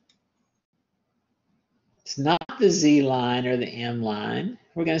where it's not the Z line or the M line,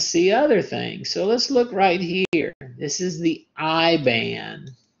 we're going to see other things. So let's look right here. This is the I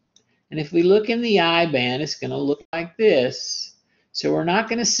band. And if we look in the I band, it's going to look like this. So we're not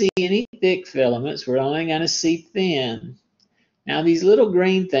going to see any thick filaments. We're only going to see thin. Now these little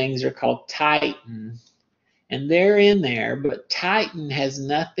green things are called titin. And they're in there, but titin has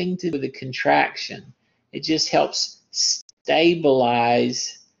nothing to do with the contraction. It just helps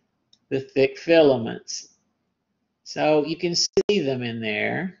stabilize the thick filaments. So you can see them in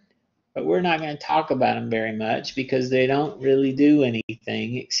there, but we're not going to talk about them very much because they don't really do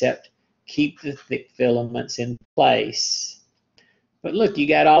anything except keep the thick filaments in place. But look, you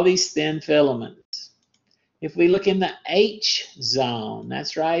got all these thin filaments. If we look in the H zone,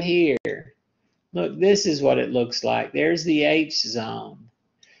 that's right here. Look, this is what it looks like. There's the H zone.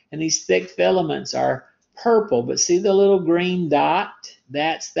 And these thick filaments are purple, but see the little green dot?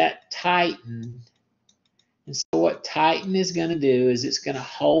 That's that titin. And so what titin is going to do is it's going to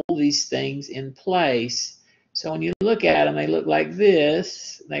hold these things in place. So when you look at them, they look like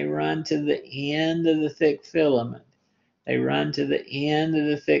this. They run to the end of the thick filament. They run to the end of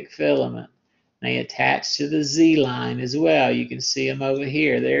the thick filament. They attach to the Z line as well. You can see them over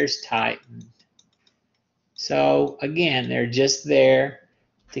here. There's titin. So again, they're just there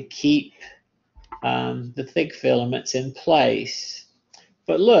to keep the thick filaments in place.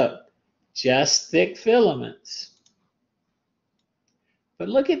 But look, just thick filaments. But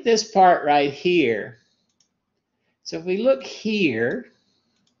look at this part right here. So if we look here,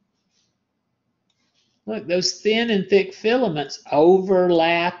 look, those thin and thick filaments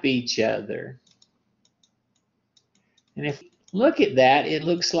overlap each other. And if we look at that, it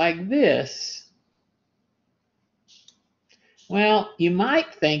looks like this. Well, you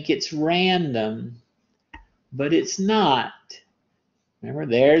might think it's random, but it's not. Remember,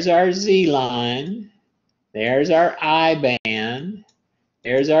 there's our Z line, there's our I band,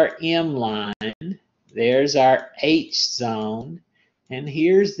 there's our M line, there's our H zone, and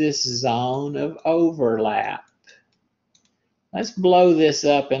here's this zone of overlap. Let's blow this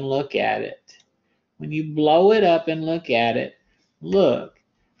up and look at it. When you blow it up and look at it, look,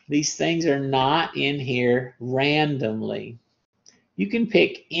 these things are not in here randomly. You can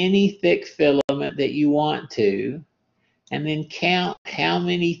pick any thick filament that you want to, and then count how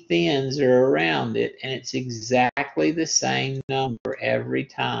many thins are around it, and it's exactly the same number every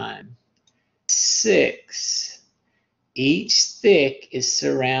time. 6. Each thick is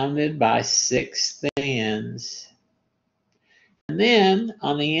surrounded by 6 thins. And then,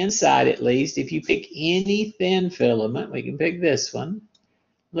 on the inside at least, if you pick any thin filament, we can pick this one.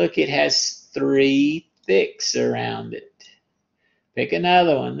 Look, it has 3 thicks around it. Pick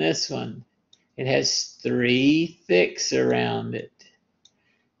another one, this one. It has 3 thicks around it.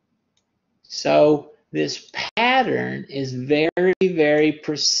 So this pattern is very, very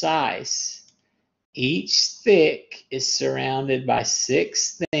precise. Each thick is surrounded by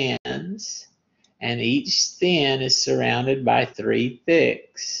 6 thins, and each thin is surrounded by 3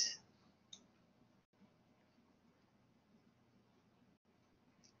 thicks.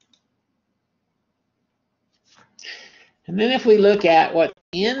 And then if we look at what's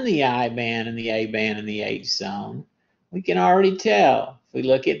in the I band and the A band and the H zone, we can already tell. If we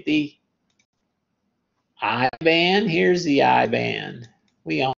look at the I band, here's the I band.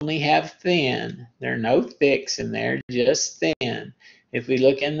 We only have thin. There are no thicks in there, just thin. If we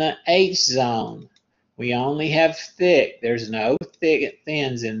look in the H zone, we only have thick. There's no thick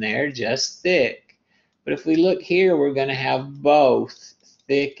thins in there, just thick. But if we look here, we're going to have both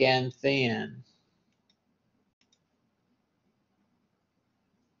thick and thin.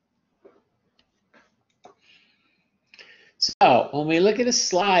 So when we look at a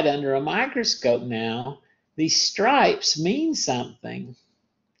slide under a microscope now, these stripes mean something.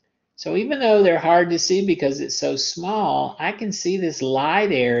 So even though they're hard to see because it's so small, I can see this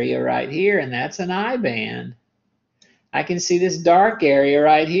light area right here, and that's an I band. I can see this dark area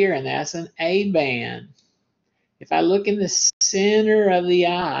right here, and that's an A band. If I look in the center of the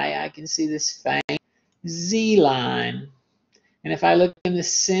eye, I can see this faint Z line. And if I look in the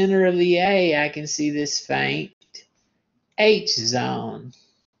center of the A, I can see this faint H zone.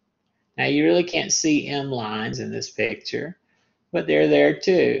 Now you really can't see M lines in this picture, but they're there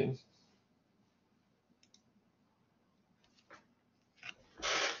too.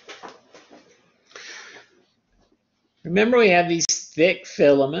 Remember, we have these thick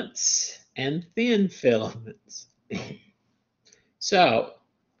filaments and thin filaments. So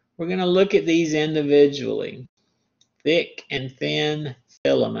we're going to look at these individually, thick and thin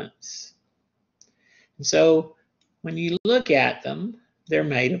filaments. And so when you look at them, they're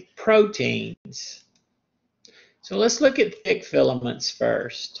made of proteins. So let's look at thick filaments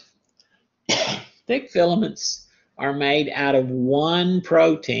first. Thick filaments are made out of one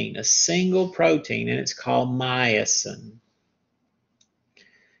protein, a single protein, and it's called myosin.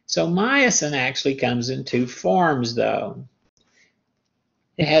 So myosin actually comes in 2 forms, though.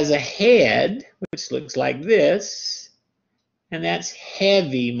 It has a head, which looks like this, and that's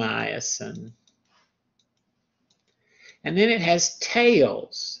heavy myosin. And then it has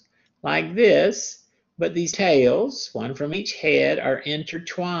tails, like this, but these tails, one from each head, are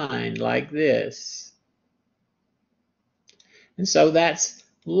intertwined like this. And so that's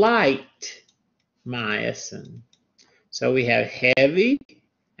light myosin. So we have heavy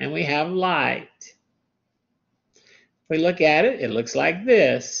and we have light. If we look at it, it looks like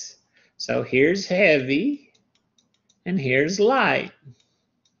this. So here's heavy and here's light.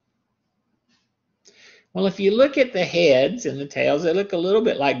 Well, if you look at the heads and the tails, they look a little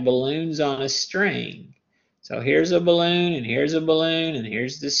bit like balloons on a string. So here's a balloon and here's a balloon and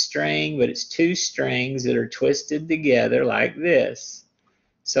here's the string, but it's 2 strings that are twisted together like this.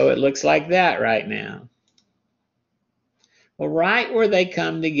 So it looks like that right now. Well, right where they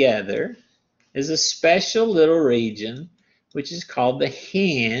come together is a special little region which is called the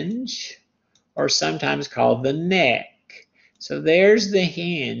hinge, or sometimes called the neck. So there's the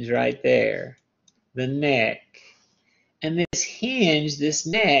hinge right there, the neck. And this hinge, this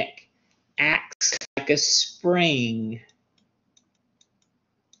neck, acts like a spring.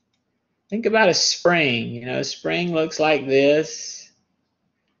 Think about a spring. You know, a spring looks like this.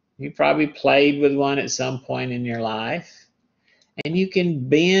 You probably played with one at some point in your life. And you can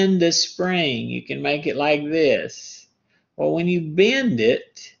bend a spring. You can make it like this. Well, when you bend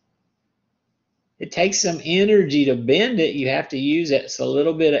it, it takes some energy to bend it. You have to use it. A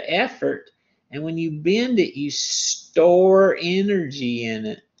little bit of effort. And when you bend it, you store energy in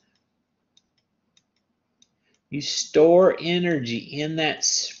it. You store energy in that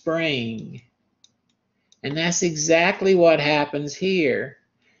spring. And that's exactly what happens here.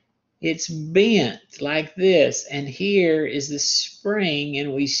 It's bent like this, and here is the spring,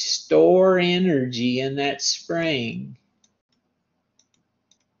 and we store energy in that spring.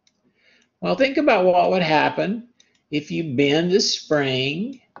 Well, think about what would happen if you bend a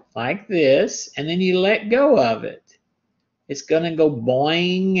spring like this, and then you let go of it. it's going to go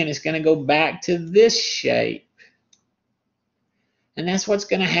boing and it's going to go back to this shape. And that's what's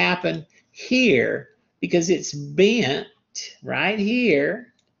going to happen here because it's bent right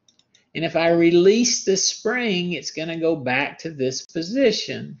here. And if I release the spring, it's going to go back to this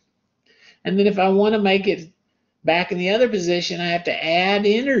position. And then if I want to make it back in the other position, I have to add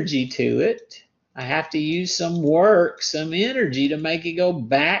energy to it. I have to use some work, some energy to make it go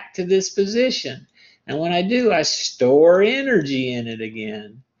back to this position. And when I do, I store energy in it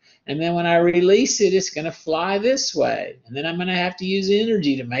again. And then when I release it, it's going to fly this way. And then I'm going to have to use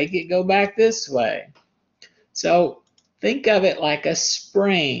energy to make it go back this way. So think of it like a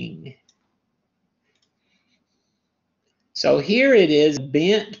spring. So here it is,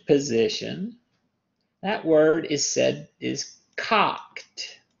 bent position. That word is said is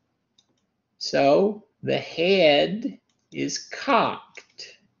cocked. So the head is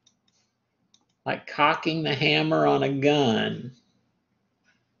cocked, like cocking the hammer on a gun.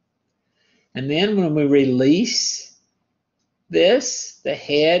 And then when we release this, the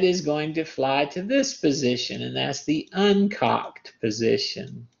head is going to fly to this position, and that's the uncocked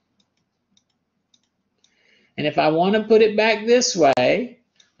position. And if I want to put it back this way,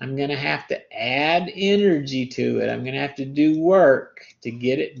 I'm going to have to add energy to it. I'm going to have to do work to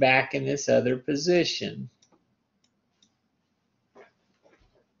get it back in this other position.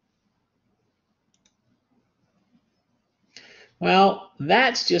 Well,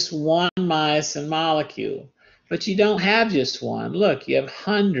 that's just one myosin molecule. But you don't have just one. Look, you have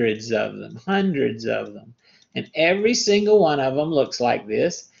hundreds of them, hundreds of them. And every single one of them looks like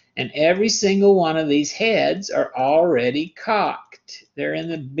this. And every single one of these heads are already cocked. They're in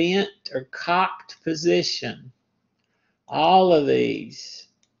the bent or cocked position. All of these.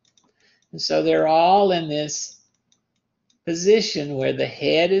 And so they're all in this position where the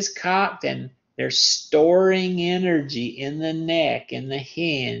head is cocked and they're storing energy in the neck, in the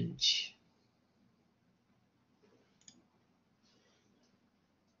hinge.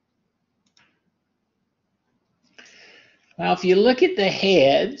 Well, if you look at the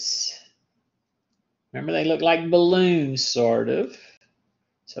heads, remember they look like balloons, sort of.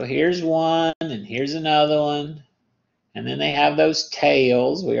 So here's one, and here's another one. And then they have those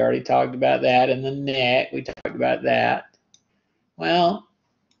tails. We already talked about that. And the neck, we talked about that. Well,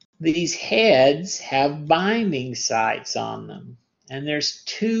 these heads have binding sites on them. And there's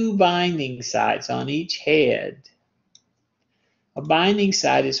 2 binding sites on each head. A binding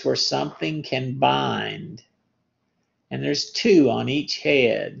site is where something can bind. And there's 2 on each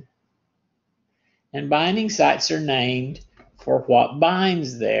head. And binding sites are named for what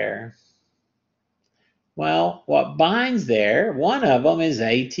binds there. Well, what binds there, one of them is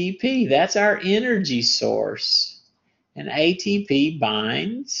ATP. That's our energy source. And ATP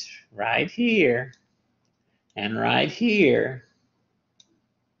binds right here and right here.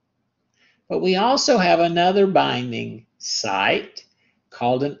 But we also have another binding site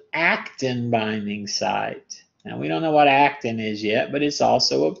called an actin binding site. Now, we don't know what actin is yet, but it's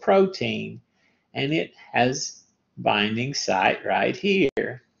also a protein. And it has binding site right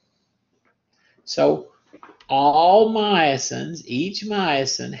here. So all myosins, each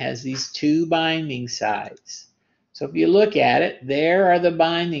myosin has these 2 binding sites. So if you look at it, there are the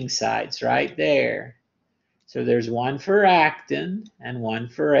binding sites right there. So there's one for actin and one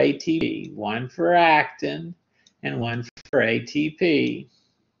for ATP, one for actin and one for ATP.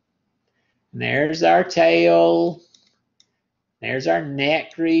 And there's our tail. There's our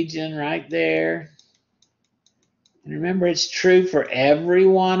neck region right there. And remember, it's true for every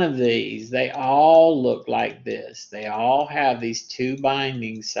one of these. They all look like this. They all have these 2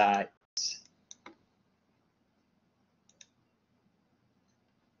 binding sites.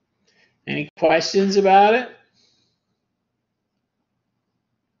 Any questions about it?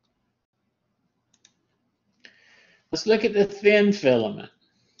 Let's look at the thin filament.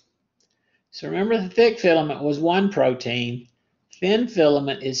 So remember, the thick filament was 1 protein. Thin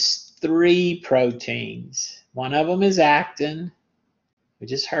filament is 3 proteins. One of them is actin. We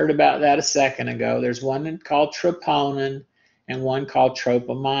just heard about that a second ago. There's one called troponin and one called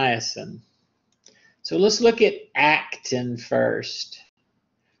tropomyosin. So let's look at actin first.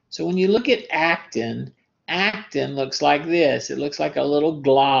 So when you look at actin, actin looks like this. It looks like a little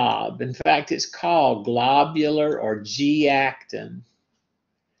glob. In fact, it's called globular or G-actin.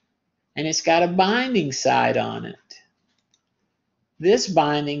 And it's got a binding site on it. This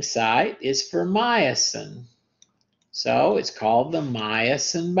binding site is for myosin. So it's called the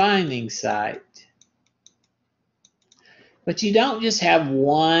myosin binding site. But you don't just have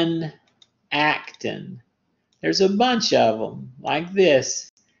one actin. There's a bunch of them like this,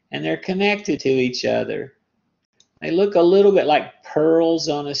 and they're connected to each other. They look a little bit like pearls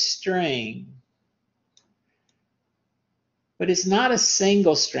on a string. But it's not a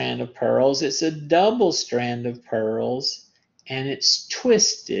single strand of pearls, it's a double strand of pearls, and it's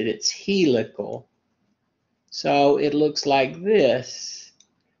twisted, it's helical. So it looks like this.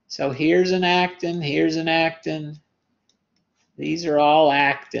 So here's an actin, here's an actin. These are all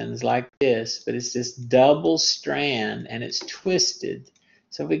actins like this, but it's this double strand and it's twisted.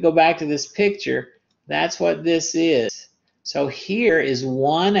 So if we go back to this picture, that's what this is. So here is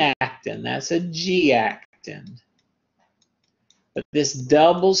one actin, that's a G actin. But this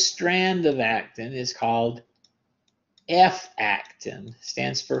double strand of actin is called F-actin,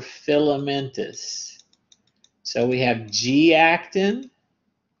 stands for filamentous. So we have G-actin,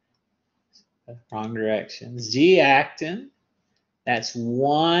 wrong direction, G-actin, that's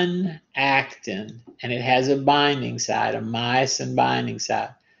one actin, and it has a binding site, a myosin binding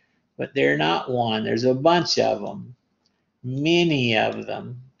site. But they're not one, there's a bunch of them, many of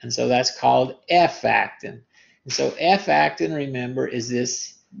them, and so that's called F-actin. And so F-actin, remember, is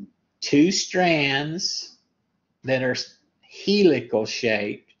this two strands that are helical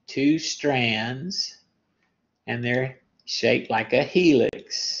shaped, two strands, and they're shaped like a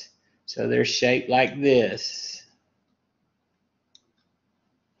helix. So they're shaped like this,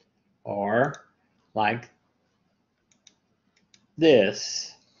 or like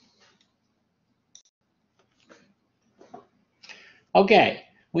this. Okay,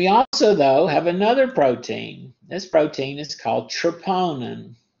 we also, though, have another protein. This protein is called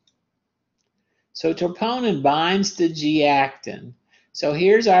troponin. So troponin binds to G-actin. So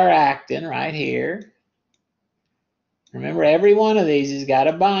here's our actin right here. Remember, every one of these has got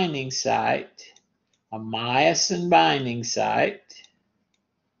a binding site, a myosin binding site.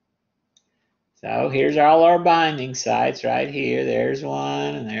 So here's all our binding sites right here. There's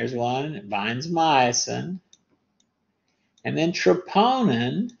one and there's one. It binds myosin. And then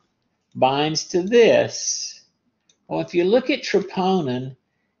troponin binds to this. Well, if you look at troponin,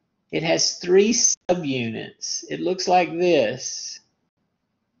 it has three subunits. It looks like this.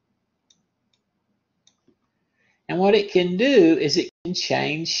 And what it can do is it can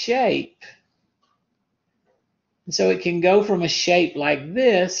change shape. And so it can go from a shape like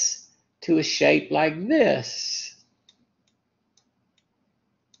this to a shape like this.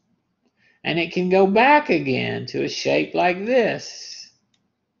 And it can go back again to a shape like this.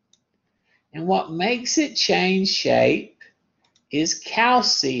 And what makes it change shape is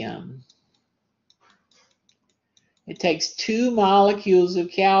calcium. It takes two molecules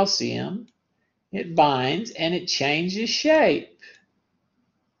of calcium, it binds, and it changes shape.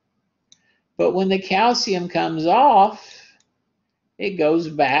 But when the calcium comes off, it goes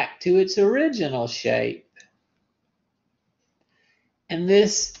back to its original shape. And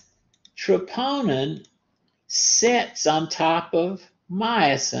this troponin sits on top of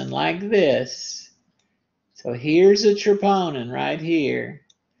myosin like this. So here's a troponin right here.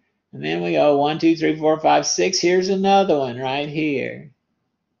 And then we go 1, 2, 3, 4, 5, 6. Here's another one right here.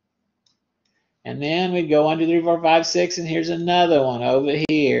 And then we go 1, 2, 3, 4, 5, 6, and here's another one over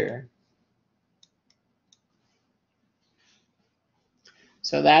here.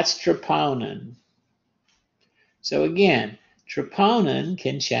 So that's troponin. So again, troponin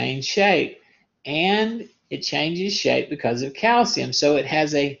can change shape, and it changes shape because of calcium. So it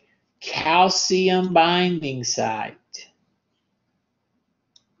has a calcium binding site.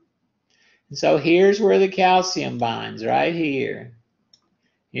 And so here's where the calcium binds, right here.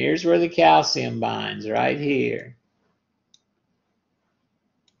 Here's where the calcium binds, right here.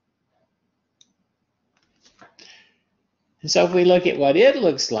 And so if we look at what it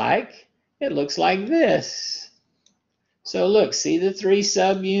looks like this. So look, see the three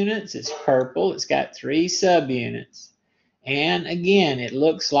subunits? It's purple, it's got three subunits. And again, it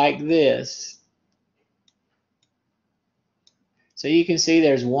looks like this. So you can see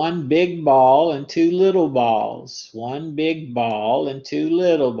there's one big ball and two little balls. One big ball and two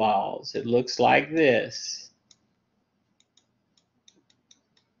little balls. It looks like this.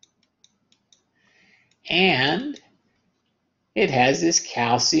 And it has this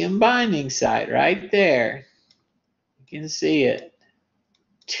calcium binding site right there. You can see it.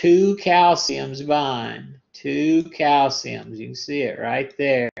 Two calciums bind. Two calciums. You can see it right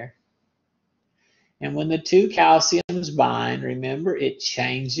there. And when the two calciums bind, remember, it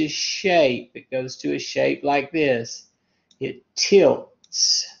changes shape. It goes to a shape like this. It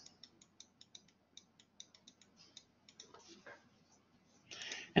tilts.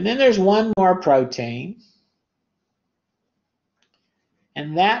 And then there's one more protein.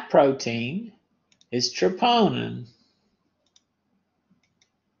 And that protein is troponin.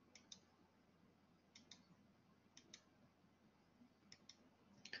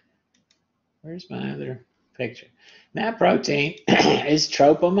 Where's my other picture? That protein is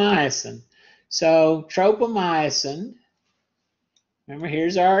tropomyosin. So tropomyosin, remember,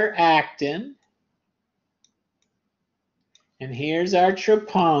 here's our actin, and here's our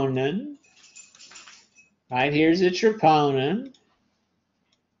troponin. Right, here's a troponin.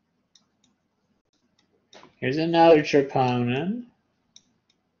 Here's another troponin.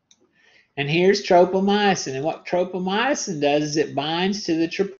 And here's tropomyosin. And what tropomyosin does is it binds to the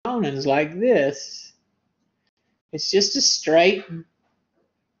troponins like this. It's just a straight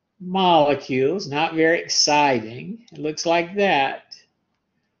molecule. It's not very exciting. It looks like that.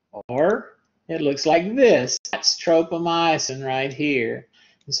 Or it looks like this. That's tropomyosin right here.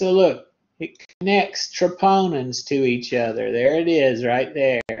 And so look, it connects troponins to each other. There it is right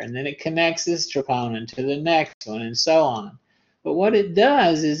there. And then it connects this troponin to the next one and so on. But what it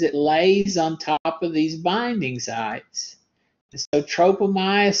does is it lays on top of these binding sites. And so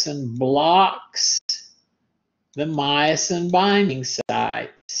tropomyosin blocks the myosin binding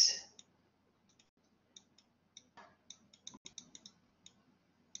sites.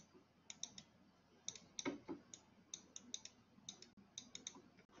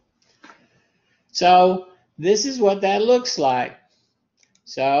 So this is what that looks like.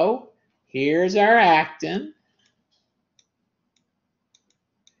 So here's our actin.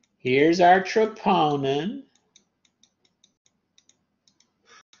 Here's our troponin.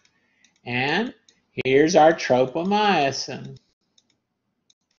 And here's our tropomyosin.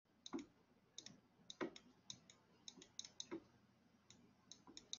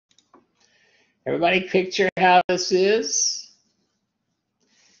 Everybody picture how this is?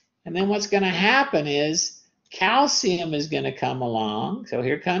 And then what's going to happen is calcium is going to come along. So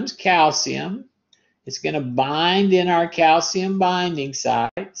here comes calcium. It's going to bind in our calcium binding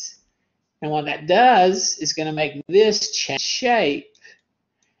sites. And what that does is going to make this change shape.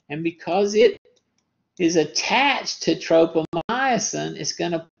 And because it is attached to tropomyosin, it's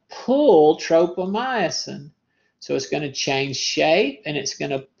going to pull tropomyosin. So it's going to change shape and it's going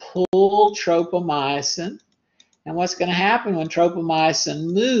to pull tropomyosin. And what's going to happen when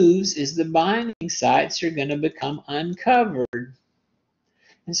tropomyosin moves is the binding sites are going to become uncovered.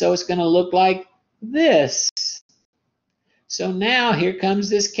 And so it's going to look like this. So now here comes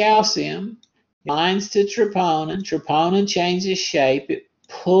this calcium, binds to troponin. Troponin changes shape. It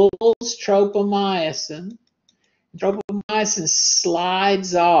pulls tropomyosin. Tropomyosin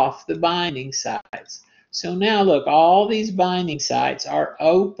slides off the binding sites. So now look, all these binding sites are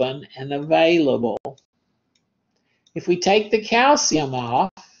open and available. If we take the calcium off,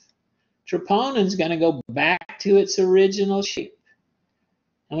 troponin is going to go back to its original shape.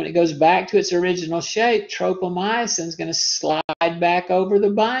 And when it goes back to its original shape, tropomyosin is going to slide back over the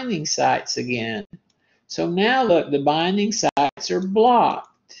binding sites again. So now look, the binding sites are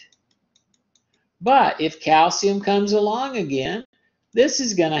blocked. But if calcium comes along again, this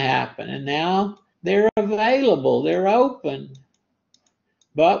is going to happen. And now they're available, they're open.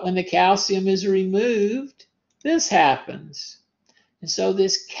 But when the calcium is removed, this happens. And so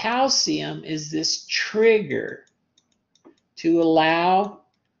this calcium is this trigger to allow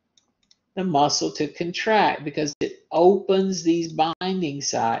the muscle to contract because it opens these binding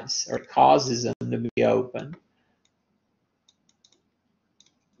sites or causes them to be open.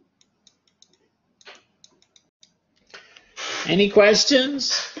 Any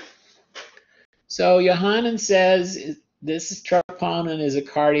questions? So Johannan says this is troponin is a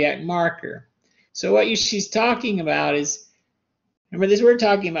cardiac marker. So what she's talking about is, remember this, we're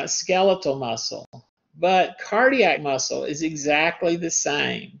talking about skeletal muscle, but cardiac muscle is exactly the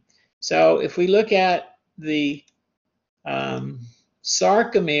same. So if we look at the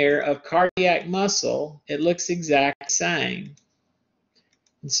sarcomere of cardiac muscle, it looks exactly the same.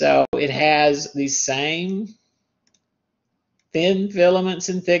 And so it has these same thin filaments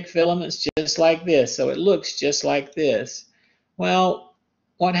and thick filaments just like this. So it looks just like this. Well,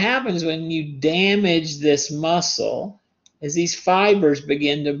 what happens when you damage this muscle is these fibers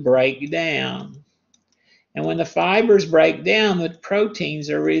begin to break down. And when the fibers break down, the proteins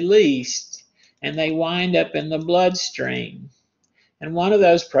are released and they wind up in the bloodstream. And one of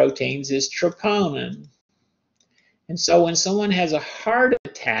those proteins is troponin. And so when someone has a heart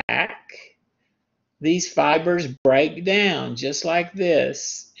attack, these fibers break down just like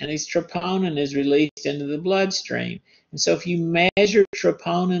this, and this troponin is released into the bloodstream. And so if you measure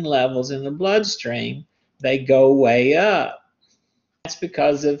troponin levels in the bloodstream, they go way up. That's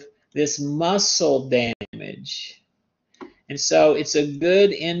because of this muscle damage. And so it's a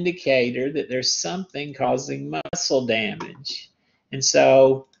good indicator that there's something causing muscle damage. And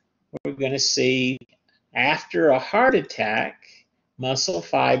so we're going to see after a heart attack, muscle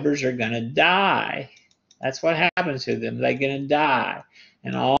fibers are going to die. That's what happens to them. They're going to die.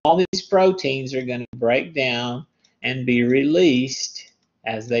 And all these proteins are going to break down and be released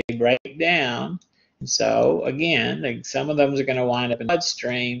as they break down. And so, again, some of them are going to wind up in the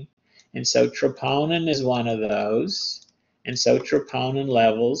bloodstream. And so troponin is one of those. And so troponin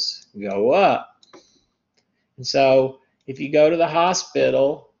levels go up. And so if you go to the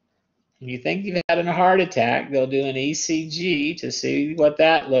hospital and you think you've had a heart attack, they'll do an ECG to see what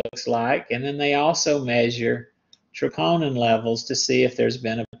that looks like. And then they also measure troponin levels to see if there's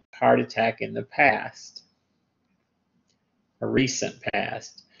been a heart attack in the past, a recent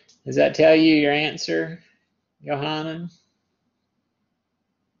past. Does that tell you your answer, Johanna?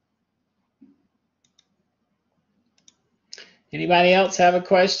 Anybody else have a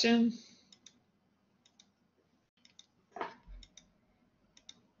question?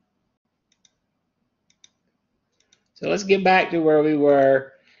 So let's get back to where we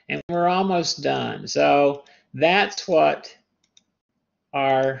were, and we're almost done. So that's what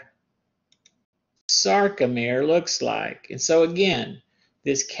our sarcomere looks like. And so again,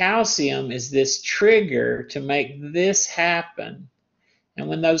 this calcium is this trigger to make this happen. And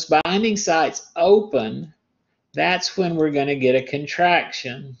when those binding sites open, that's when we're going to get a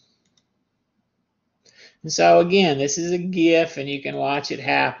contraction. And so again, this is a GIF and you can watch it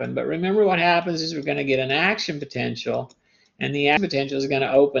happen. But remember what happens is we're going to get an action potential, and the action potential is going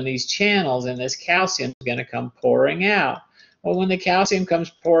to open these channels, and this calcium is going to come pouring out. Well, when the calcium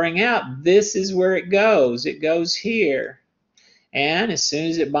comes pouring out, this is where it goes. It goes here. And as soon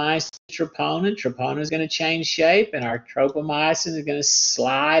as it binds to troponin, troponin is going to change shape, and our tropomyosin is going to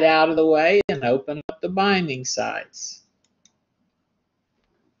slide out of the way and open up the binding sites.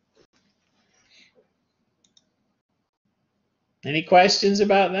 Any questions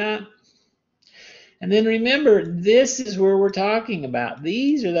about that? And then remember, this is where we're talking about.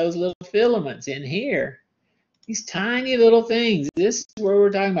 These are those little filaments in here. These tiny little things. This is where we're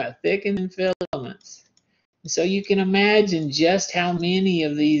talking about, thickened filaments. So you can imagine just how many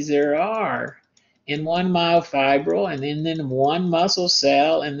of these there are in one myofibril, and then in one muscle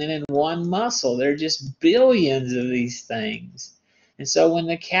cell, and then in one muscle. There are just billions of these things. And so when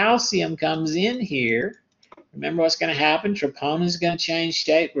the calcium comes in here, remember what's going to happen? Troponin is going to change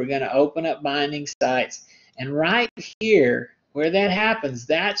shape. We're going to open up binding sites. And right here, where that happens,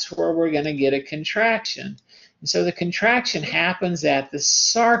 that's where we're going to get a contraction. And so the contraction happens at the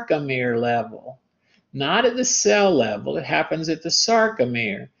sarcomere level, not at the cell level. It happens at the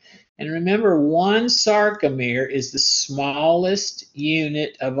sarcomere. And remember, one sarcomere is the smallest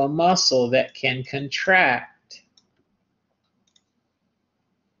unit of a muscle that can contract.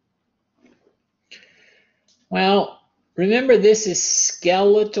 Well, remember, this is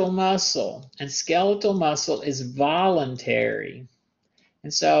skeletal muscle, and skeletal muscle is voluntary.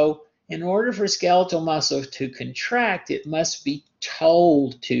 And so in order for skeletal muscle to contract, it must be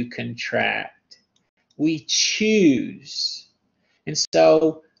told to contract. We choose. And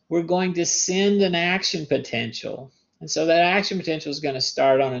so we're going to send an action potential. And so that action potential is going to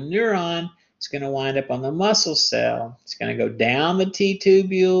start on a neuron. It's going to wind up on the muscle cell. It's going to go down the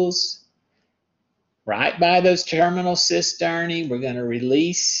T-tubules, right by those terminal cisternae. We're going to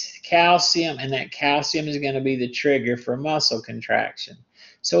release calcium, and that calcium is going to be the trigger for muscle contraction.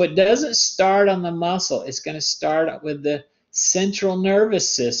 So it doesn't start on the muscle. It's going to start with the central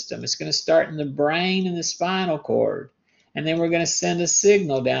nervous system. It's going to start in the brain and the spinal cord. And then we're going to send a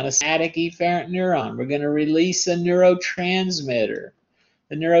signal down a static efferent neuron. We're going to release a neurotransmitter.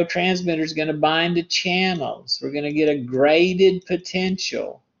 The neurotransmitter is going to bind to channels. We're going to get a graded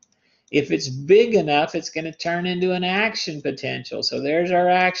potential. If it's big enough, it's going to turn into an action potential. So there's our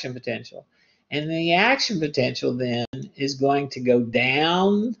action potential. And the action potential then is going to go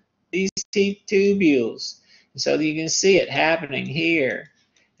down these T-tubules. So you can see it happening here.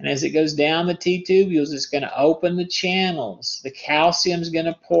 And as it goes down the T-tubules, it's going to open the channels. The calcium is going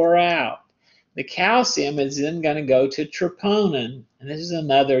to pour out. The calcium is then going to go to troponin. And this is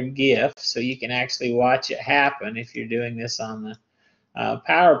another GIF, so you can actually watch it happen if you're doing this on the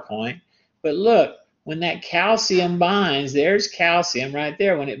PowerPoint. But look, when that calcium binds, there's calcium right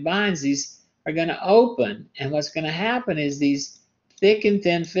there. When it binds, these are going to open. And what's going to happen is these thick and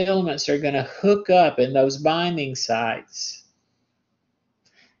thin filaments are going to hook up in those binding sites.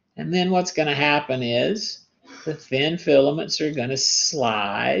 And then what's going to happen is the thin filaments are going to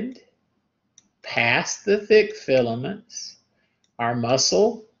slide past the thick filaments. Our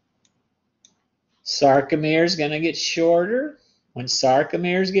muscle sarcomere is going to get shorter. When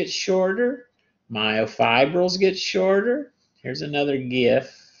sarcomeres get shorter, myofibrils get shorter. Here's another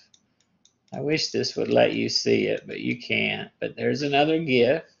GIF. I wish this would let you see it, but you can't. But there's another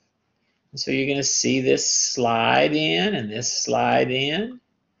GIF. And so you're going to see this slide in and this slide in.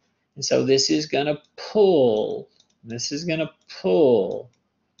 And so this is going to pull. This is going to pull.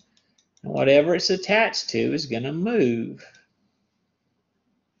 And whatever it's attached to is going to move.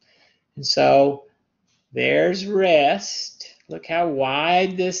 And so there's rest. Look how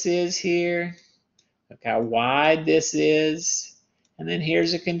wide this is here. Look how wide this is. And then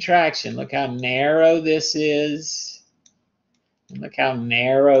here's a contraction. Look how narrow this is. And look how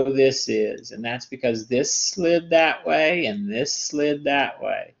narrow this is. And that's because this slid that way and this slid that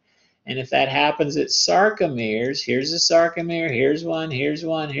way. And if that happens at sarcomeres, here's a sarcomere, here's one, here's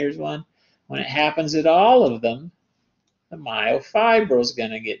one, here's one. When it happens at all of them, the myofiber is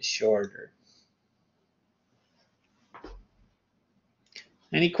going to get shorter.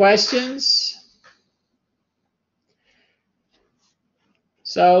 Any questions?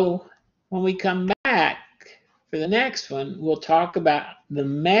 So when we come back for the next one, we'll talk about the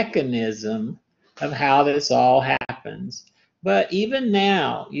mechanism of how this all happens. But even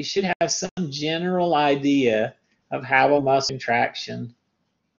now, you should have some general idea of how a muscle contraction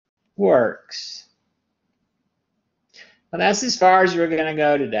works. Well, that's as far as we're going to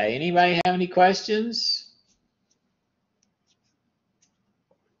go today. Anybody have any questions?